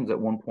mentions at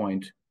one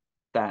point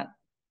that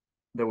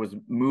there was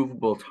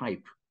movable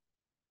type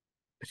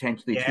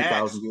potentially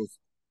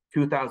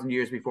 2,000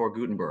 years before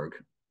Gutenberg.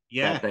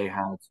 That they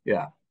had.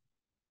 Yeah.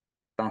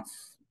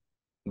 That's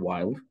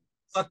wild.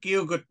 Fuck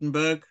you,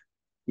 Gutenberg.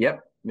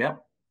 Yep. Yeah.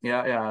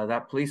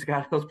 Those Police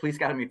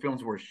Academy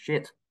films were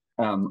shit.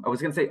 I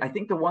was gonna say, I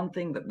think the one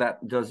thing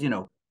that does,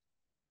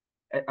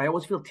 I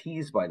always feel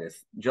teased by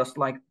this. Just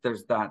like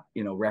there's that,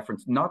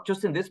 reference, not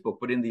just in this book,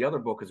 but in the other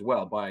book as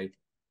well by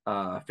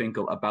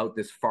Finkel about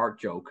this fart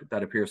joke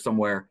that appears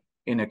somewhere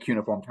in a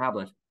cuneiform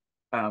tablet.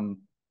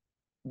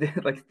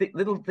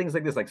 Little things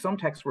like this, like some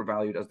texts were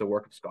valued as the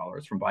work of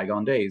scholars from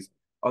bygone days.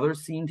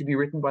 Others seemed to be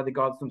written by the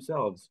gods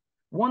themselves.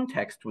 One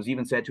text was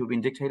even said to have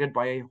been dictated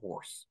by a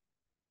horse.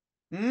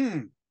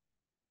 Could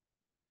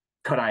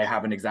I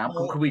have an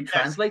example? Could we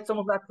translate some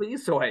of that,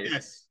 please?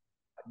 I'm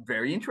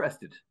very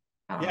interested.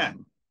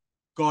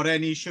 Got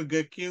any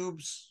sugar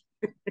cubes?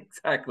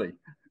 Exactly.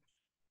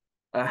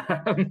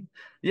 So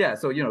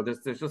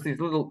there's just these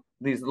little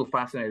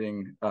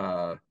fascinating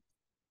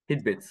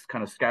tidbits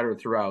kind of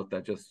scattered throughout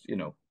that just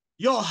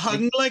you're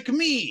hung like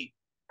me.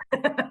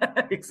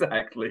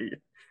 Exactly.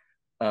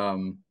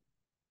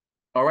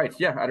 All right.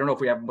 Yeah, I don't know if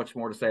we have much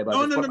more to say about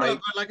No, this, no, no, but no.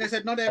 Like I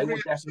said, not I every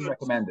would definitely episode.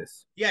 recommend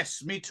this.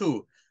 Yes, me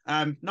too.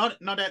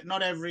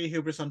 Not every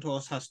Hubris on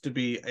Toast has to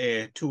be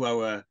a 2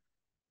 hour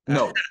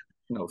No,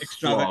 no slog.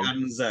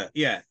 extravaganza.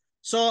 Yeah.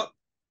 So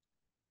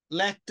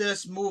let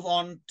us move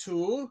on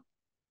to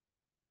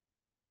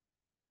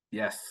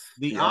Yes,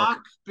 the the Ark.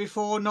 Ark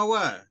Before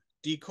Noah,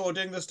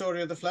 decoding the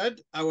story of the flood.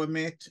 Our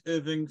mate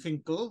Irving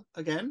Finkel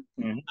again.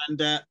 Mhm.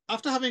 And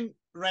after having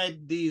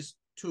read these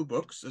 2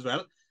 books as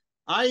well,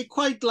 I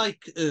quite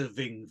like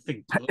Irving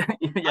Finkel.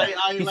 Yeah,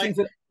 I he like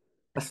seems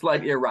a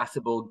slightly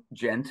irascible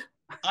gent.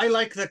 I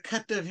like the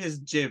cut of his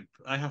jib.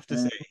 I have to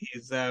say, Mm.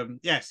 he's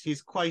yes,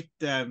 he's quite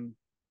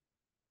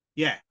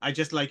yeah. I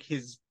just like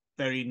his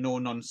very no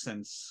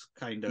nonsense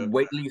kind of.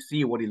 Wait till you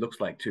see what he looks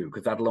like too,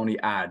 because that'll only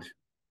add.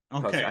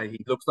 Because Okay,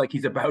 he looks like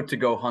he's about to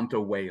go hunt a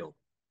whale.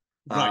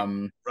 right,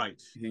 Um,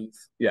 right.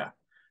 he's yeah.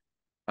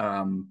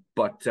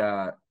 But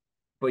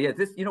yeah,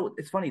 this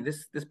it's funny.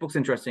 This book's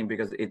interesting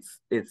because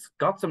it's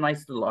got some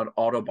nice little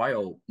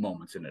autobio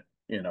moments in it.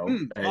 Oh,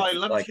 I It's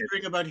love like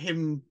hearing about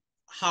him,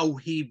 how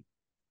he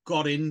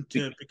got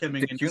into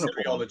becoming the an cuneiform.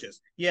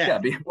 Assyriologist. Yeah, Yeah,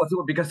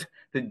 because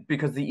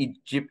the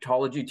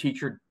Egyptology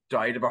teacher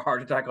died of a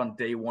heart attack on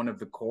day one of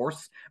the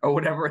course or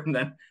whatever, and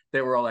then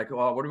they were all like,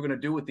 "Oh, what are we going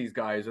to do with these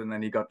guys?" And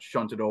then he got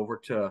shunted over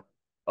to,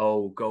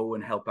 "Oh, go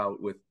and help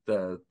out with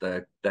the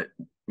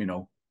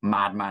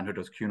madman who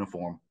does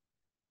cuneiform."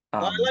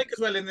 well, I Um, like as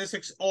well in this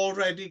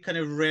already kind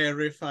of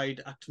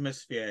rarefied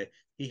atmosphere.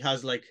 He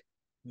has like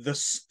the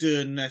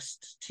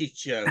sternest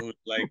teacher who's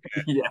like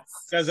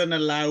yes, doesn't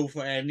allow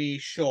for any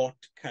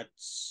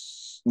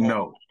shortcuts or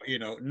no,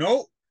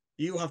 no,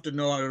 you have to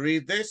know how to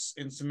read this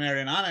in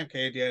Sumerian and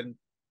Akkadian,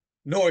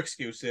 no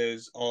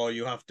excuses, or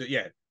you have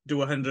to do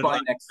 100 by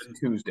lines next and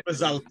Tuesday.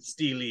 result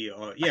steely,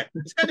 or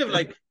it's kind of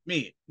like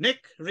me,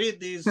 Nick, read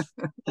these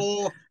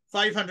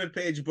 500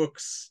 page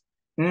books.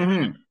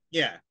 Hmm.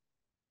 Yeah,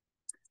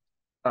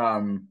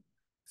 Um,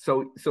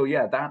 so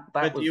yeah,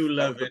 but you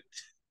love it.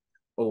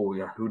 oh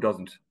yeah, who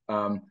doesn't?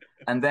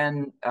 And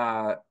then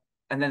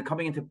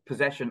coming into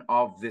possession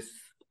of this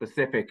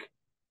specific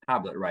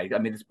tablet, right? I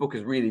mean, this book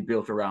is really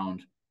built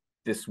around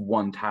this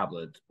one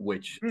tablet,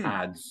 which Hmm.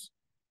 adds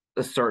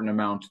a certain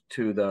amount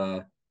to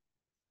the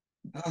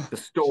Oh, the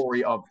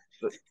story of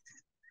the.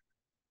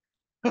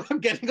 I'm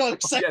getting all Oh,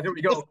 excited yeah, there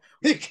we go.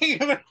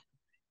 thinking about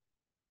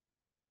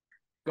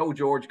Go,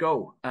 George,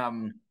 go.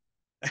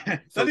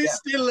 that So is yeah,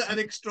 still an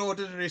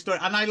extraordinary story,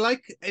 and I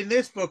like in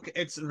this book.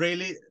 It's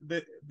really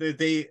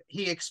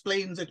he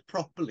explains it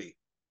properly.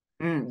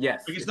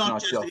 yes, Like it's it's not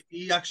not just just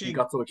he he actually,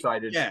 got so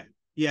excited. yeah,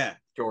 yeah.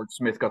 George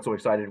Smith got so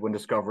excited when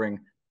discovering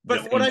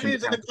this But what I mean ancient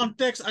is in the account.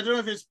 context. I don't know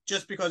if it's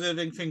just because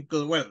Irving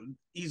Finkel. Well,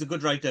 he's a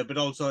good writer, but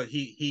also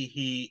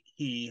he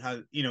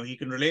has he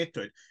can relate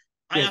to it.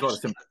 I He has a lot of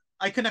actually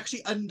I can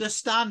actually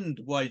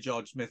understand why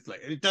George Smith like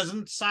it. It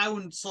doesn't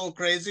sound so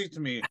crazy to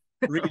me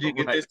reading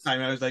it right. this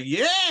time. I was like,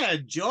 yeah,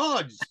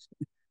 George.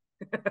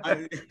 I,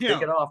 you Take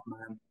know, it off,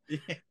 man.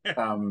 yeah.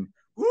 Um,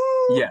 Woo!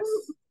 yes.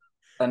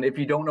 And if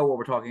you don't know what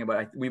we're talking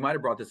about, we might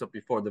have brought this up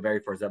before the very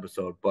first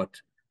episode, but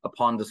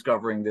upon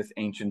discovering this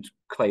ancient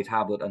clay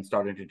tablet and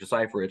starting to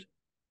decipher it,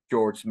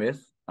 George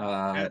Smith,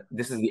 Yeah.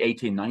 this is the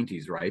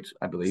 1890s, right?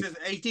 I This believe. is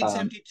Um,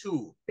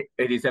 1872.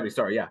 1870,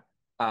 sorry, yeah.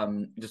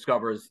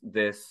 Discovers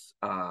this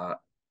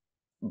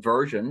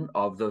version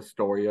of the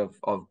story of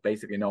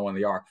basically Noah and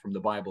the Ark from the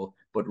Bible,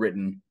 but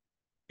written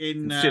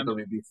In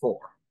considerably before,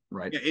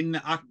 right? yeah, in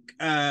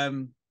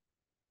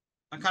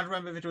I can't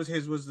remember if it was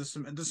his was the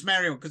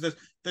Sumerian, because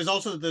there's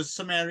also the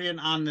Sumerian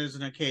and there's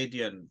an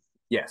Akkadian.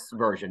 Yes,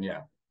 version,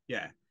 yeah.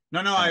 Yeah.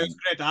 No, I was Um,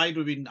 great. I'd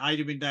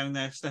have been down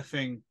there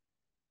stuffing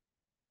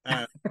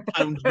uh,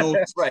 pound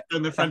notes right.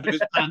 down the front of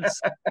his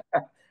pants.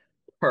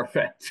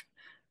 Perfect.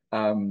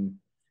 Um,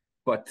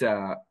 but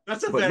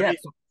That's a but yeah, very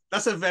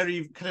that's a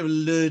very kind of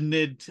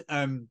learned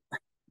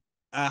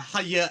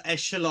higher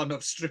echelon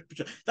of strip.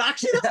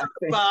 Actually, that's I not a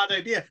think bad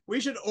idea. We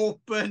should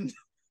open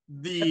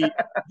the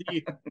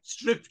the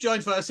strip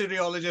joint for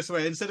Assyriologists,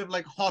 where instead of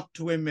like hot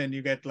women,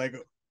 you get like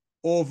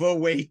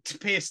overweight,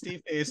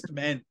 pasty faced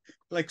men,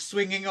 like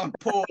swinging on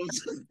poles.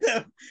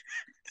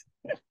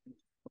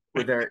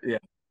 with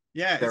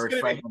Yeah, it's their gonna be.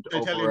 excitement I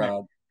tell you, over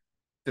Nick.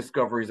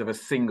 discoveries of a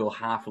single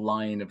half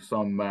line of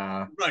some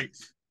Right,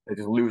 they're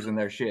just losing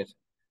their shit.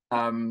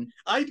 Um,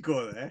 I'd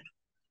go there.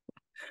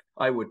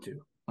 I would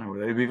too. I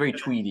would. It'd be very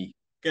tweedy.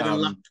 Get a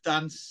lap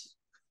dance.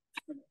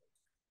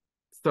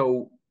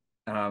 So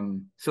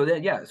so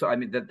then yeah, so I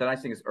mean the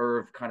nice thing is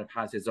Irv kind of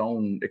has his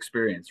own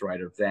experience,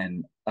 right? Of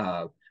then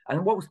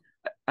and what was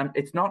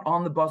it's not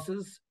on the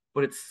buses,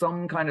 but it's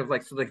some kind of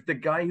like so like the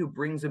guy who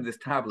brings him this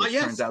Ah, tablet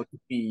yes. turns out to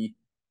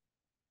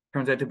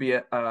be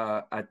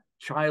a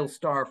child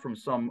star from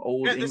some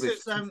old Yeah, English.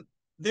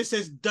 this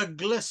is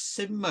Douglas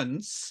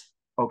Simmons.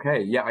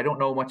 Okay, yeah, I don't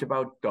know much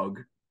about Doug.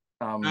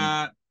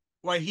 Uh,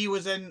 why he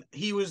was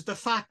the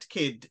fat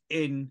kid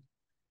in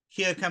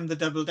Here Come the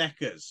Double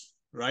Deckers,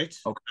 right?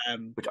 Okay,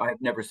 Um, which I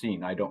have never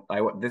seen. I don't.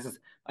 I this is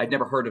I'd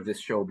never heard of this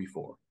show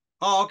before.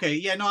 Oh, okay.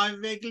 Yeah, no,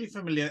 I'm vaguely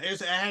familiar. It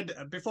was ahead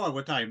before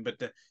our time,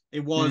 but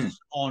it was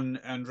on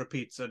and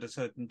repeats at a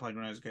certain point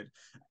when I was a kid.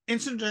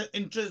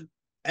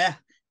 Uh,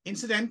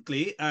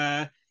 incidentally,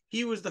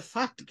 he was the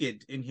fat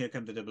kid in Here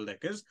Come the Double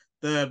Deckers.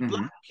 The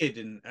black kid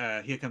in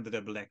Here Come the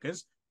Double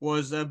Deckers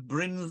was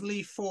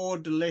Brinsley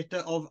Ford,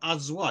 later of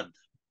Aswad.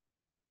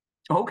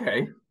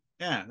 Okay.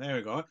 Yeah, there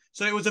we go.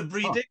 So it was a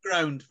breeding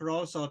ground for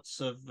all sorts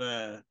of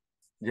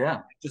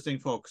interesting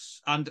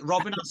folks. And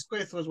Robin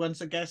Asquith was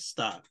once a guest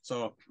star.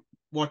 So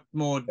what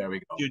more There we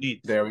do go. you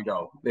need? There we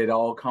go. It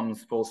all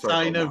comes full circle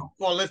Sign of now.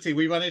 quality.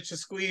 We managed to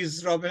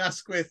squeeze Robin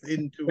Asquith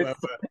into our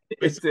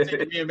into,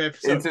 Mesopotamian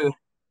episode.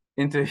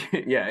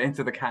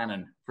 into the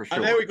canon for sure.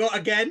 And there we go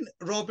again.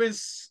 Robin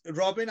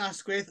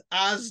Asquith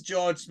as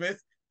George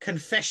Smith.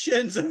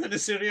 Confessions of an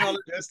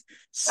Assyriologist.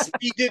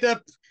 Speeded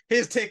up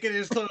his taking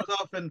his clothes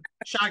off and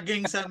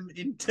shagging some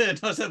intern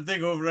or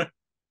something over it.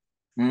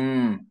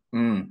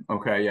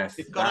 Okay, yes.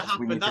 It's got to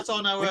happen. That's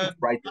on our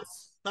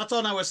that's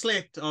on our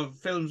slate of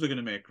films we're going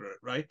to make,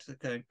 right?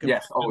 Okay.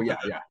 Yes. Oh, yeah,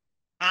 yeah.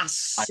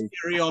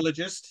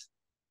 Assyriologist.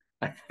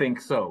 I think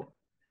so.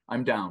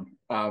 I'm down.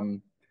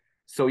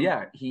 So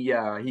yeah,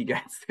 he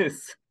gets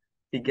this.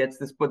 He gets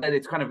this, but then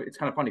it's kind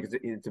of funny because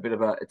it's a bit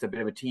of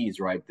a tease,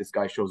 right? This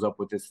guy shows up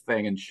with this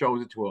thing and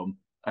shows it to him,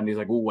 and he's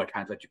like, "Oh, I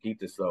can't let you keep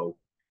this though."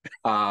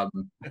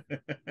 And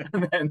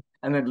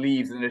then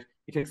leaves, and it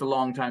takes a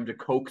long time to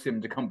coax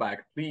him to come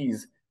back.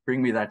 Please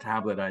bring me that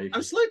tablet.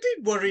 I'm slightly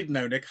worried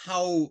now, Nick,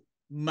 how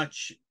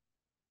much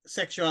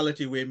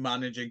sexuality we're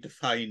managing to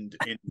find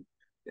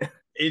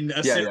in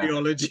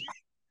Assyriology.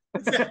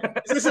 Is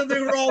there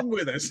something wrong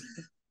with us?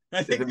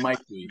 I think it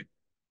might be.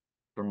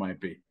 There might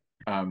be.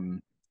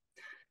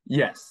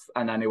 Yes,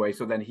 and anyway,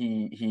 so then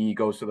he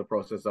goes through the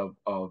process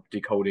of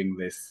decoding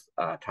this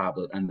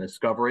tablet and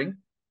discovering.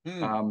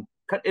 In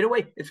a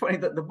way, it's funny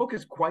that the book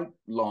is quite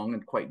long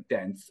and quite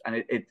dense,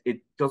 and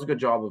it does a good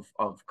job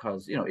of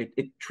because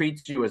it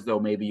treats you as though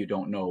maybe you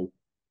don't know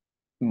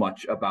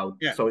much about.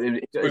 Yeah. So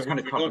it's kind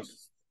of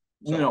covers.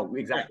 No,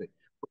 exactly.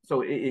 Yeah.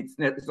 So it's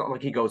not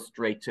like he goes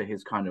straight to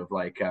his kind of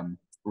like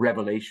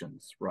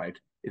revelations, right?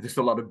 It's just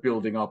a lot of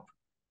building up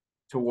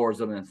towards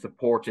them and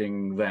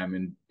supporting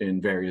them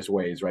in various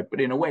ways, right? But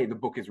in a way, the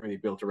book is really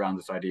built around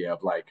this idea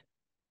of like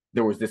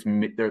there's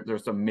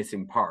some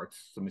missing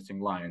parts, some missing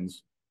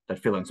lines that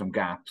fill in some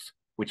gaps,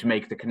 which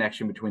make the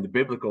connection between the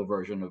biblical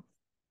version of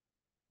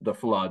the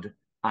flood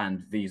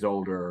and these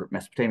older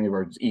Mesopotamian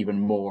versions even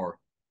more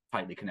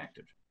tightly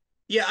connected.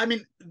 Yeah, I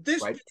mean,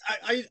 this right?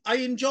 I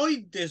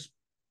enjoyed this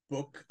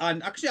book,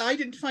 and actually I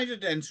didn't find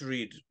it dense to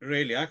read,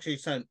 really. I actually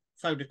found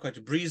it quite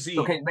a breezy.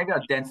 Okay, maybe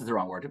not dense is the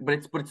wrong word, but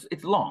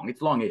it's long.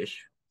 It's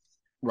longish.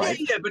 Right.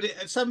 Yeah, but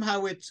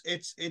somehow it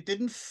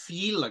didn't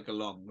feel like a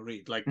long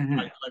read. Like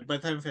by the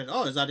time I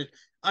finished, is that it?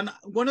 And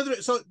one of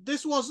the so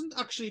this wasn't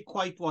actually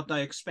quite what I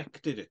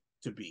expected it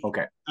to be.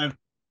 Okay.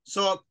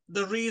 So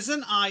the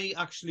reason I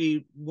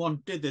actually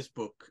wanted this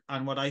book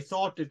and what I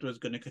thought it was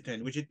going to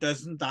contain, which it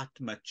doesn't that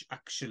much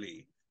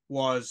actually,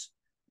 was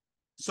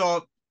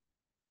so.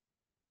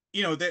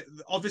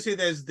 Obviously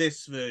there's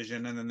this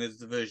version and then there's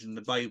the version in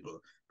the Bible.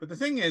 But the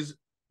thing is,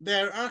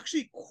 there are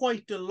actually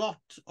quite a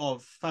lot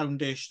of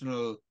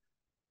foundational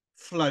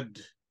flood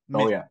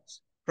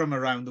myths from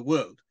around the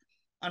world.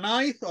 And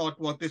I thought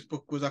what this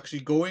book was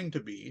actually going to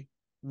be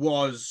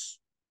was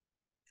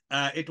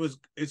it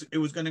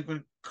was going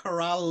to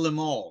corral them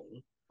all.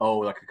 Oh,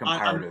 like a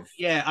comparative.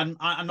 And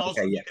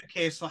also make a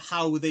case for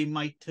how they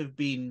might have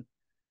been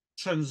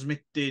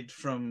transmitted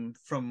from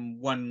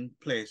one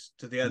place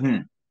to the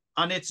other.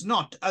 And it's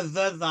not,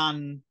 other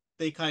than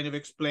they kind of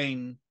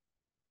explain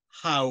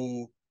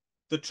how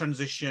the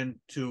transition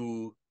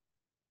to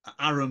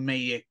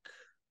Aramaic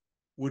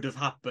would have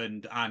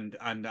happened and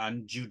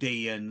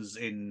Judeans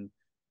in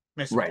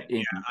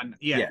Mesopotamia. And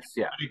yes,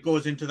 and it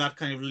goes into that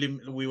kind of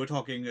we were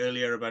talking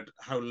earlier about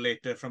how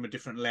later from a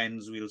different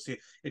lens we'll see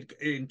it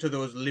into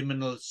those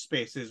liminal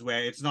spaces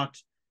where it's not,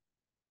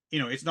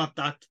 it's not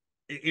that,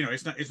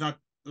 it's not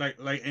like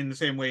in the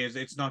same way as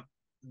it's not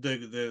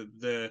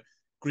the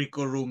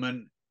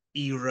Greco-Roman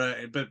era,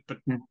 but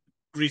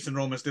Greece and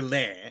Rome are still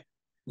there.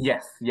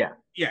 Yes, yeah.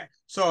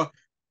 So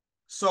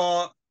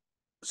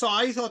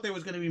I thought there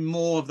was going to be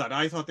more of that.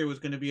 I thought there was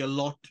going to be a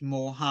lot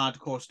more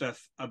hardcore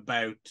stuff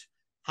about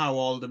how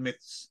all the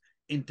myths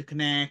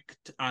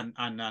interconnect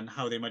and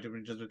how they might have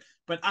been transmitted.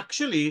 But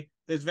actually,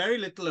 there's very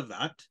little of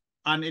that,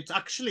 and it's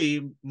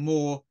actually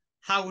more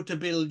how to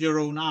build your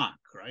own ark,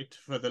 right?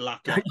 For the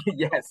latter.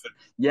 yes,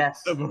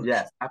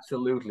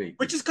 absolutely.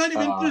 Which is kind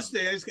of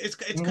interesting. It's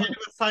kind of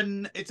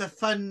a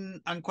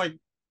fun and quite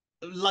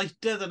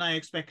lighter than I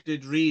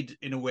expected read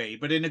in a way,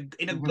 but in a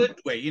good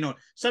way.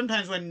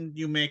 Sometimes when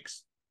you make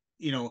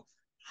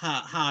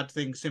hard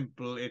things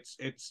simple, it's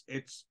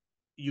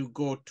you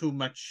go too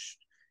much.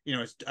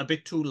 It's a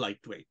bit too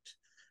lightweight.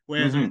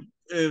 Whereas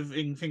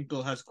Irving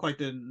Finkel has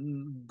quite a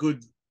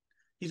good.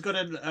 He's got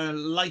a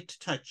light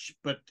touch,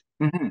 but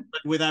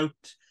without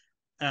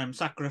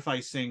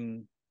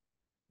sacrificing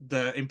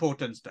the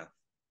important stuff.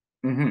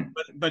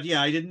 But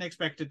yeah, I didn't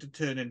expect it to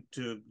turn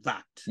into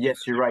that.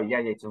 Yes, you're right. Yeah,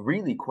 yeah. It's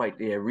really quite.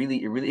 Yeah,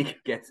 really, it really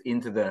gets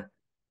into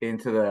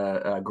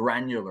the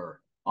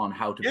granular on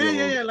how to build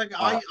Yeah. Like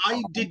I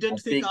a didn't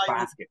think big I would.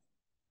 basket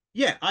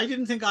Yeah, I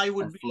didn't think I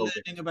would and be float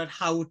it. learning about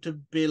how to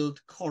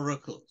build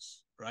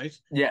coracles, right?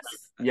 Yes,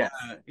 yes.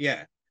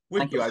 Yeah,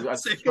 which Thank you. the I'm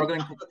second struggling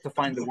half to of the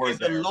find the book word is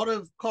a there. lot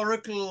of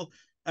coracle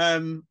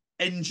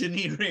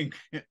engineering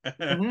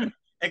Hmm.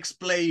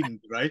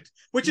 explained, right?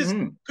 Which is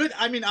Hmm. good.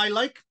 I mean, I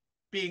like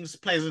being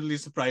pleasantly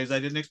surprised. I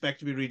didn't expect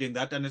to be reading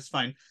that, and it's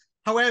fine.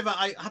 However,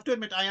 I have to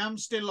admit, I am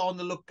still on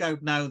the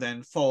lookout now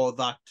then for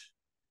that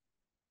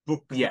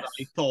book that I Yes,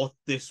 thought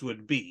this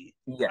would be.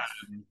 yes.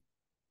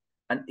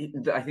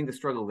 And I think the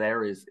struggle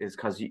there is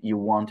because you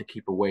want to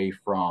keep away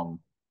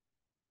from,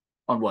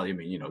 well, I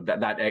mean,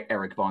 that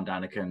Eric von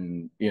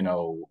Daniken,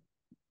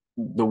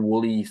 the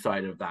woolly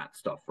side of that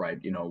stuff, right?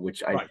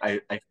 Which I, Right.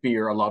 I I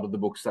fear a lot of the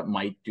books that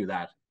might do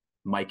that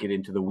might get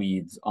into the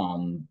weeds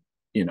on,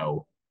 you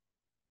know,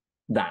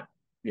 that,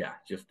 yeah,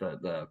 just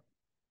the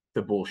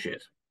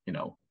bullshit,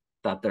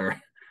 that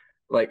they're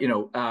like,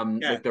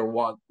 Yeah. like there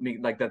was,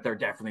 like that there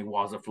definitely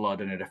was a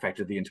flood and it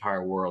affected the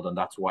entire world, and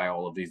that's why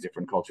all of these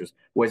different cultures.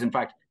 Whereas in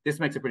fact, this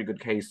makes a pretty good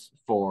case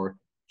for,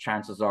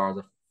 chances are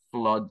the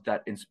flood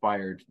that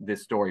inspired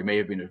this story may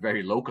have been a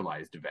very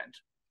localized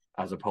event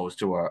as opposed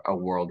to a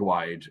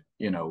worldwide,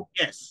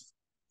 Yes.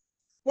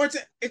 Well,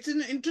 it's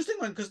an interesting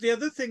one because the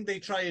other thing they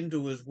try and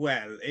do as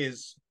well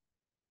is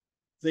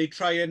they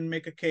try and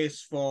make a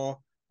case for,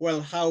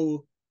 well,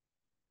 how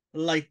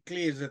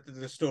likely is it that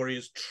the story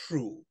is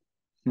true?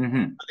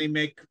 Mm-hmm. They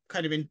make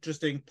kind of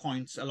interesting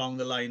points along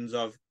the lines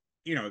of,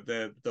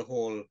 the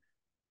whole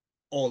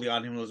all the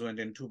animals went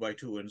in two by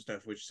two and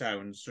stuff, which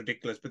sounds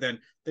ridiculous. But then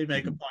they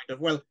make a Mm-hmm. point of,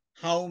 well,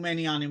 how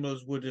many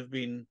animals would have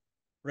been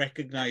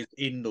recognized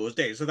in those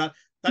days? So that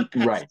cuts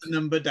Right. the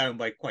number down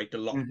by quite a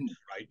lot, Mm-hmm.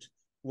 right?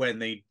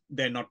 When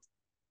they're not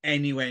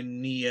anywhere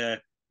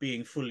near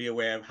being fully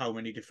aware of how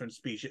many different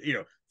species.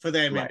 For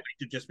them it Right.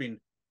 might have just been,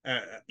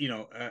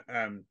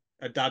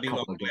 a daddy long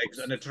Couple of legs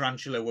and dogs. a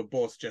tarantula were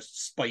both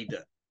just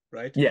spider,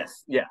 right?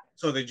 Yes. Yeah.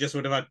 So they just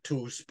would have had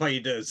two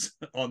spiders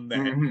on there.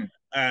 Mm-hmm.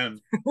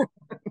 Um,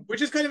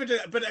 which is kind of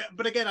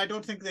but again, I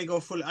don't think they go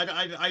full.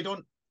 I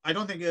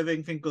don't think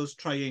Irving Finkel's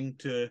trying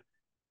to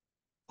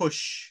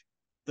push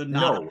the No.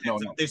 No. narrative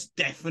that No. this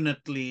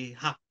definitely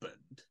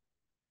happened.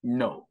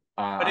 No.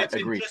 But I it's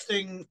agree.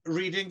 interesting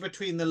reading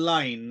between the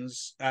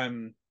lines.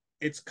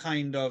 It's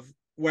kind of,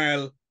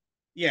 well,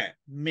 yeah,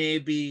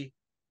 maybe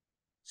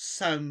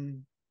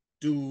some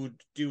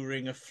dude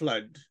during a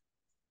flood,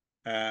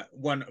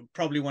 one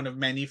of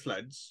many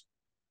floods,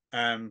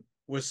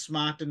 was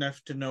smart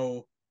enough to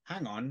know,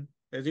 hang on,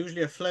 there's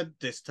usually a flood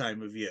this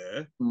time of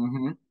year,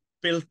 Mm-hmm.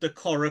 built the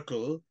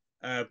coracle,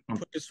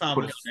 put his Put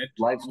family a on it.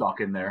 livestock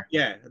in there.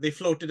 Yeah, they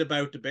floated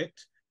about a bit,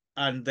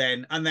 and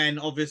then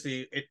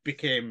obviously it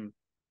became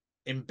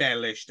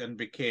embellished and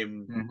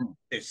became Mm-hmm.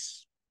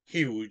 this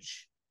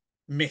huge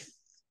myth,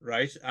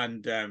 right?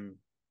 And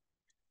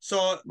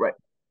so Right.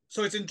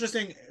 so it's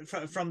interesting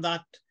from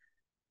that.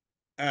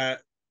 Uh,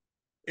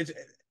 it's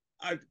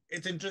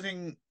it's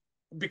interesting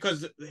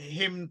because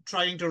him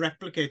trying to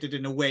replicate it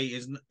in a way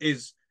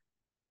is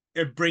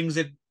it brings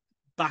it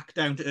back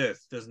down to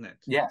earth, doesn't it?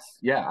 Yes.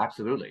 Yeah.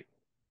 Absolutely.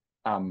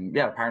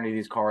 Yeah. Apparently,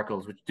 these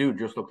coracles, which do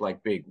just look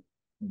like big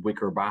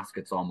wicker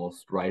baskets,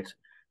 almost, right?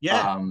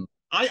 Yeah, Um,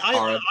 I are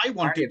I apparently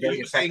wanted. a You very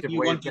were saying effective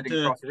way of getting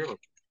across the river.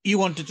 you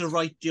wanted to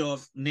write your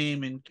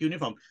name in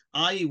cuneiform.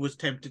 I was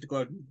tempted to go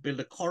out and build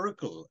a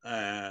coracle.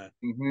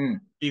 Mm-hmm.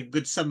 Be a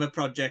good summer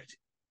project.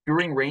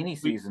 During rainy We,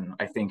 season,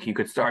 I think you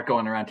could start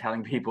going around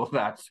telling people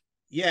that,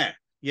 yeah,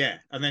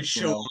 and then you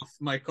show know, off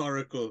my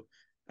coracle.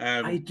 I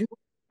Um, do,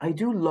 I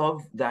do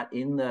love that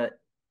in the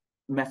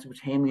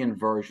Mesopotamian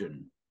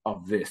version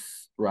of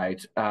this,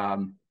 right?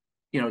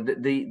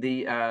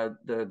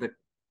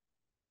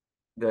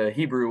 The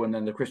Hebrew and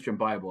then the Christian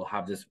Bible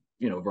have this,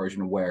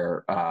 version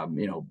where,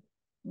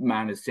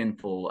 man is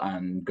sinful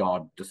and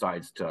God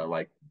decides to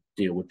like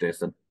deal with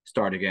this and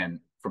start again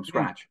from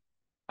scratch.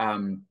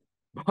 Um,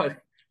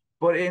 but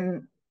but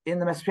in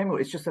the Mesopotamian,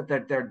 it's just that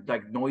they're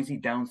like noisy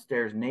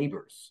downstairs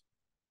neighbors,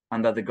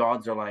 and that the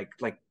gods are like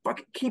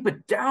fuck, keep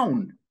it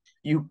down,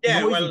 you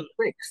yeah, noisy well,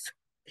 pricks,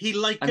 he and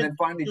likened then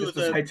finally to just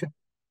the decide to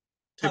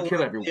Tower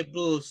kill of everyone.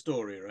 Babel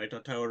story, right, or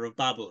Tower of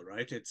Babel,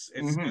 right? It's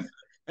Mm-hmm.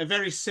 a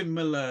very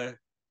similar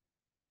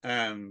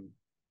um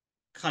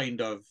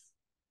kind of,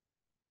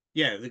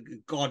 yeah,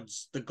 the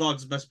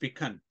gods must be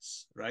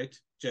cunts, right?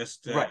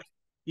 Just Right.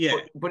 yeah,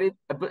 But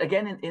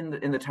again,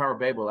 in the Tower of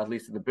Babel, at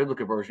least in the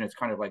biblical version, it's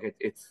kind of like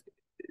it's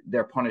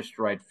they're punished,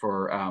 right,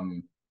 for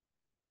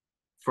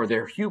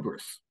their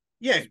hubris.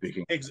 yeah.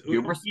 Speaking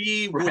hubris,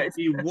 We would right?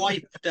 be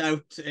wiped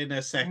out in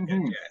a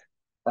second.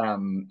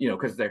 Mm-hmm.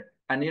 Because they're,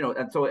 and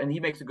and he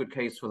makes a good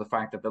case for the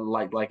fact that the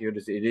likelihood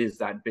is it is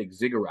that big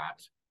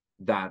ziggurat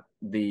that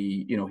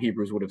the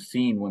Hebrews would have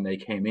seen when they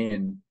came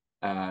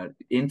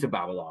into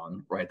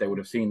Babylon, right? They would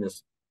have seen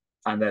this,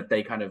 and that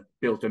they kind of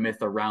built a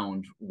myth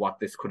around what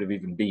this could have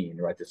even been,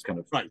 right? This kind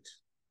of Right.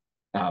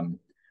 um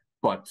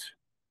but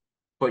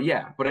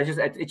yeah, but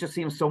it just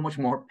seems so much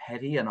more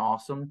petty and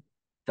awesome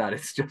that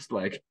it's just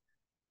like,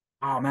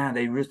 oh man,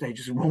 they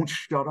just won't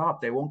shut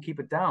up. They won't keep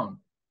it down.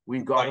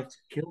 We've got Right. to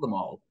kill them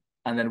all.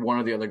 And then one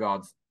of the other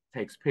gods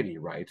takes pity,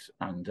 right?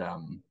 And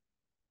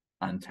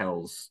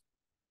tells,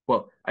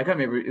 well, I can't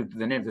remember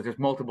the names. There's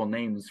multiple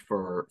names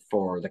for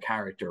the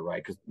character,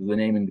 right? Because the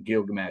name in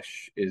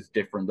Gilgamesh is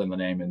different than the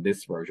name in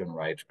this version,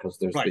 right? Because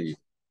there's Right. the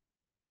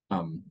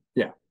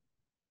yeah,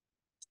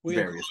 We'll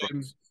call various him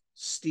ones.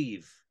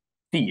 Steve.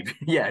 Steve,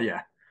 yeah,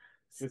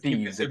 We'll keep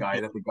Steve, it the guy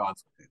simple.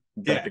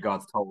 that Yeah. the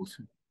gods told.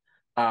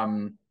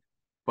 Um,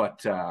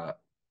 but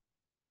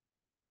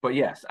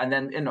yes, and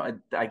then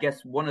I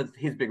guess one of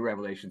his big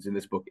revelations in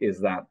this book is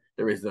that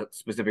there is a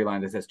specific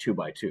line that says 2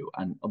 by 2,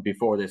 and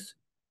before this,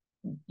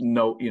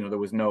 no, there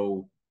was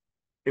no,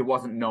 it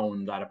wasn't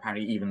known that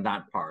apparently even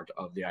that part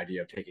of the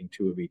idea of taking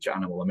two of each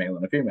animal, a male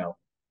and a female,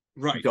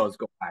 Right. does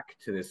go back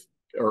to this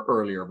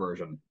earlier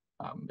version.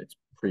 It's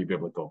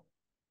pre-biblical.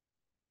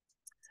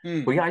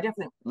 But yeah, I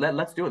definitely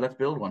let's do it. Let's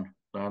build one.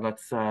 I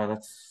wouldn't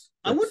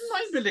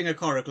mind building a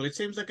coracle. It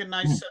seems like a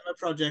nice Hmm. summer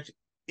project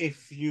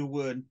if you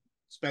weren't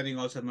spending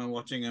all summer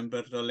watching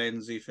Umberto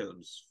Lenzi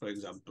films, for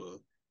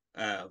example.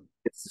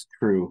 This is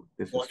true.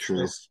 This is Watch true.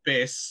 this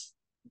space.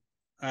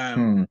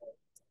 Hmm.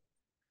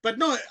 But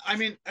no, I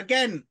mean,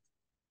 again,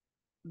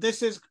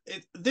 this is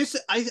this.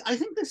 I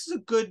think this is a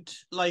good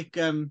like.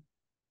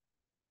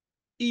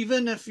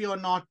 Even if you're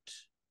not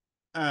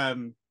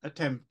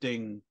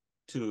attempting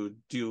to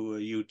do a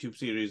YouTube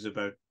series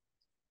about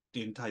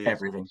the entire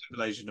Everything.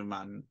 civilization of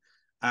man,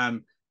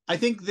 I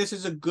think this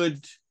is a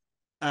good,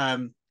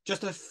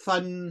 just a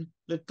fun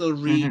little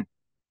read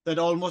that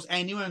almost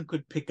anyone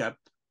could pick up.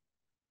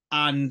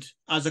 And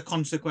as a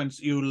consequence,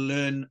 you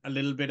learn a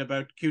little bit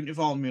about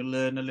cuneiform, you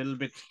learn a little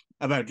bit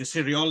about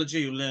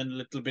Assyriology, you learn a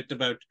little bit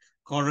about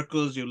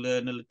coracles, you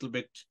learn a little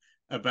bit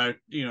about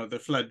the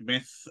flood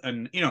myth,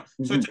 and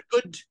so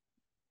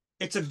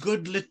it's a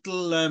good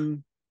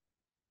little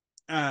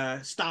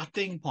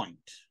starting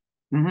point.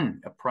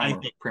 A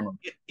primer.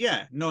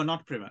 Yeah, no,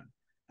 not primer.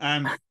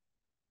 I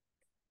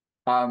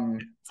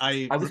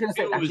was going to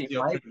say actually,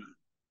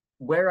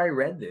 where I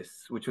read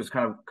this, which was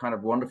kind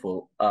of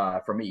wonderful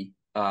for me,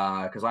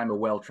 because I'm a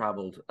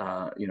well-traveled,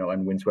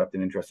 and windswept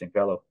and interesting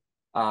fellow.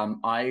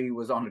 I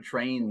was on a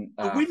train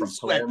from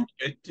Palermo.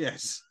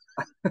 Yes.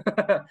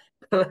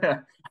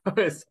 I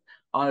was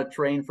on a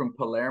train from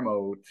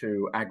Palermo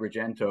to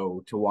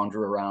Agrigento to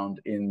wander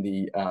around in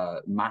the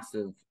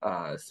massive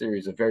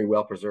series of very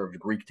well-preserved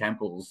Greek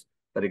temples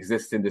that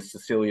exist in this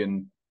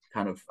Sicilian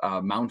kind of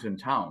mountain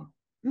town.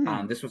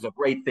 And this was a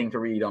great thing to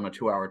read on a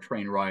 2-hour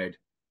train ride,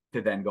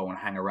 to then go and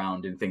hang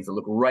around in things that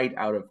look right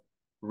out of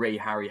Ray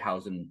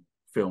Harryhausen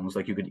films.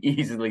 Like you could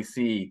easily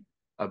see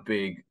a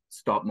big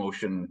stop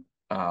motion,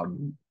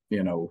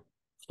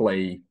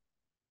 play,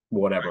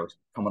 whatever,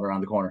 coming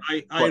around the corner.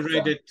 I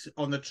read it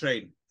on the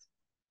train.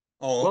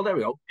 Well, there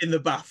we go. In the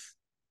bath.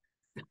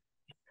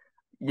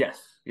 Yes.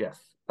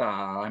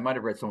 I might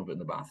have read some of it in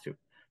the bath too,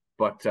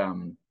 but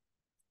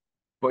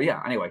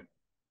yeah. Anyway,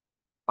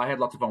 I had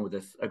lots of fun with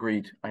this.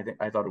 Agreed.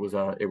 I thought it was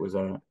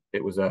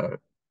a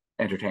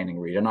entertaining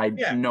read, and I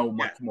know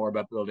much more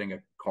about building a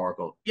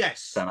coracle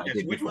than I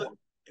did before.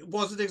 It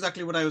wasn't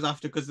exactly what I was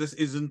after, because this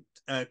isn't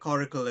a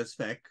coracle as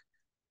spec,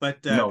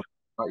 but no,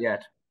 not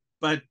yet.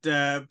 But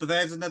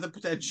there's another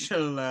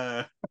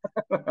potential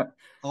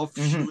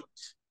offshoot.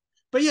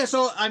 But yeah,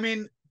 so I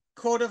mean,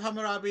 Code of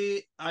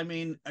Hammurabi. I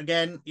mean,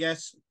 again,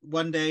 yes,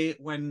 one day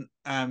when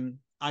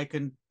I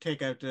can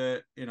take out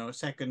a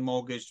second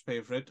mortgage to pay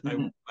for it, I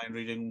won't mind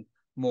reading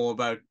more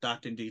about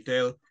that in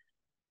detail.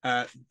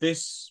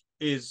 This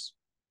is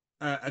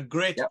a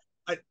great. Yep.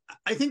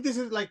 I think this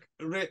is like.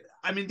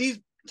 I mean, these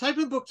type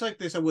of books like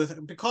this are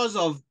worth, because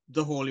of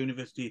the whole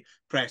university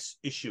press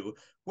issue.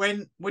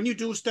 When you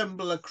do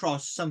stumble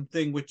across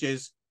something which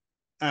is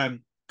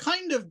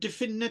kind of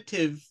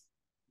definitive,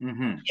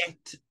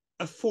 yet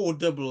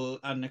affordable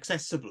and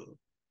accessible,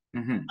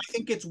 I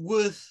think it's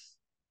worth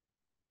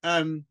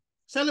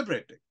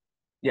celebrating.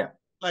 Yeah,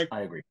 like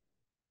I agree.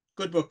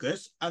 Good book,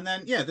 this. And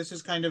then this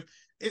is kind of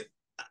it.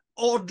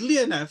 Oddly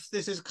enough,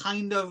 this is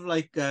kind of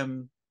like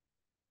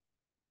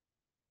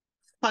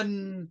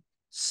fun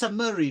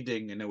summer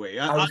reading in a way.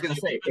 I was going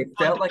to say, it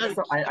felt like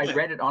I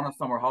read it on a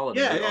summer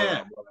holiday,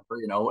 or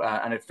whatever,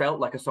 and it felt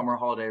like a summer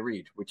holiday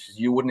read, which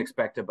you wouldn't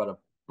expect about a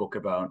book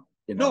about,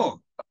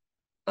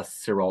 a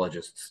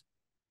serologist.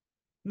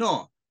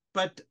 No,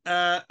 but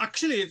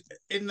actually,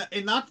 in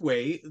that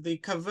way, the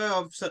cover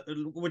of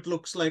what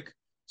looks like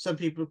some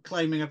people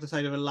climbing up the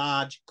side of a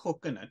large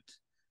coconut,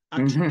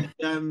 actually,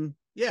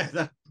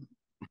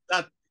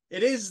 that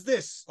it is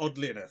this,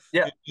 oddly enough.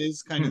 Yeah, it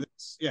is kind of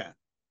this. Yeah.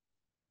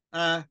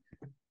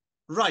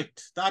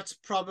 Right, that's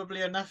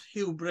probably enough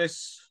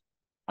hubris.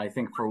 I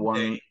think for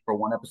one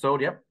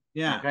episode. Yep.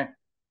 Yeah. Okay.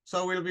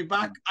 So we'll be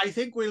back. I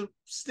think we'll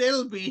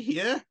still be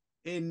here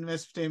in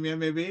Mesopotamia,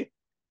 maybe.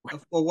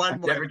 For one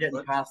I'm never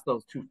getting past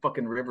those 2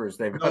 fucking rivers.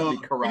 They've got to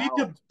be corralled.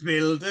 We need to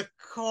build a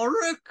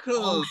coracle.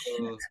 Oh,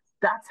 shit.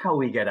 That's how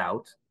we get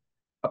out.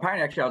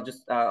 apparently, actually,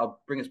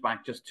 I'll bring us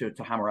back just to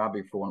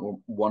Hammurabi for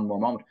one more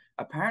moment.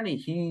 Apparently,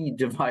 he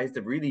devised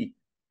a really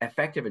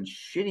effective and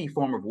shitty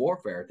form of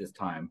warfare at this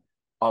time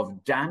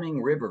of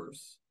damming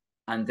rivers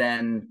and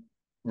then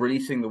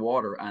releasing the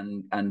water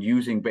and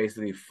using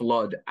basically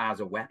flood as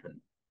a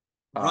weapon.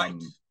 Right.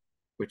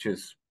 Which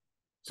is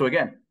so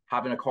again,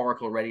 having a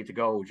coracle ready to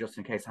go just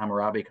in case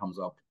Hammurabi comes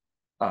up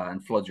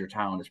and floods your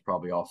town is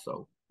probably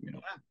also, Yeah.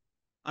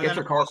 And get then,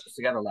 your of course, coracles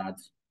together,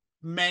 lads.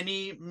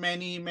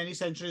 many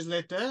centuries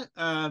later,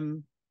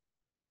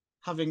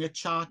 having a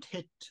chart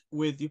hit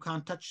with "You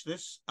Can't Touch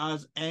This"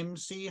 as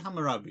MC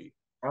Hammurabi.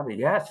 Probably,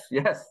 yes,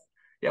 yes.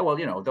 Yeah,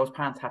 well, those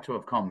pants had to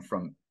have come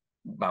from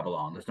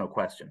Babylon. There's no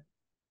question.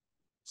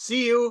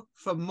 See you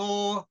for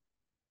more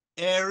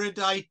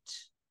erudite,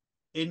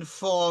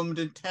 informed,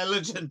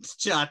 intelligent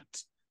chat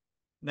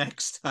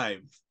next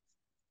time.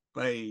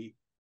 Bye.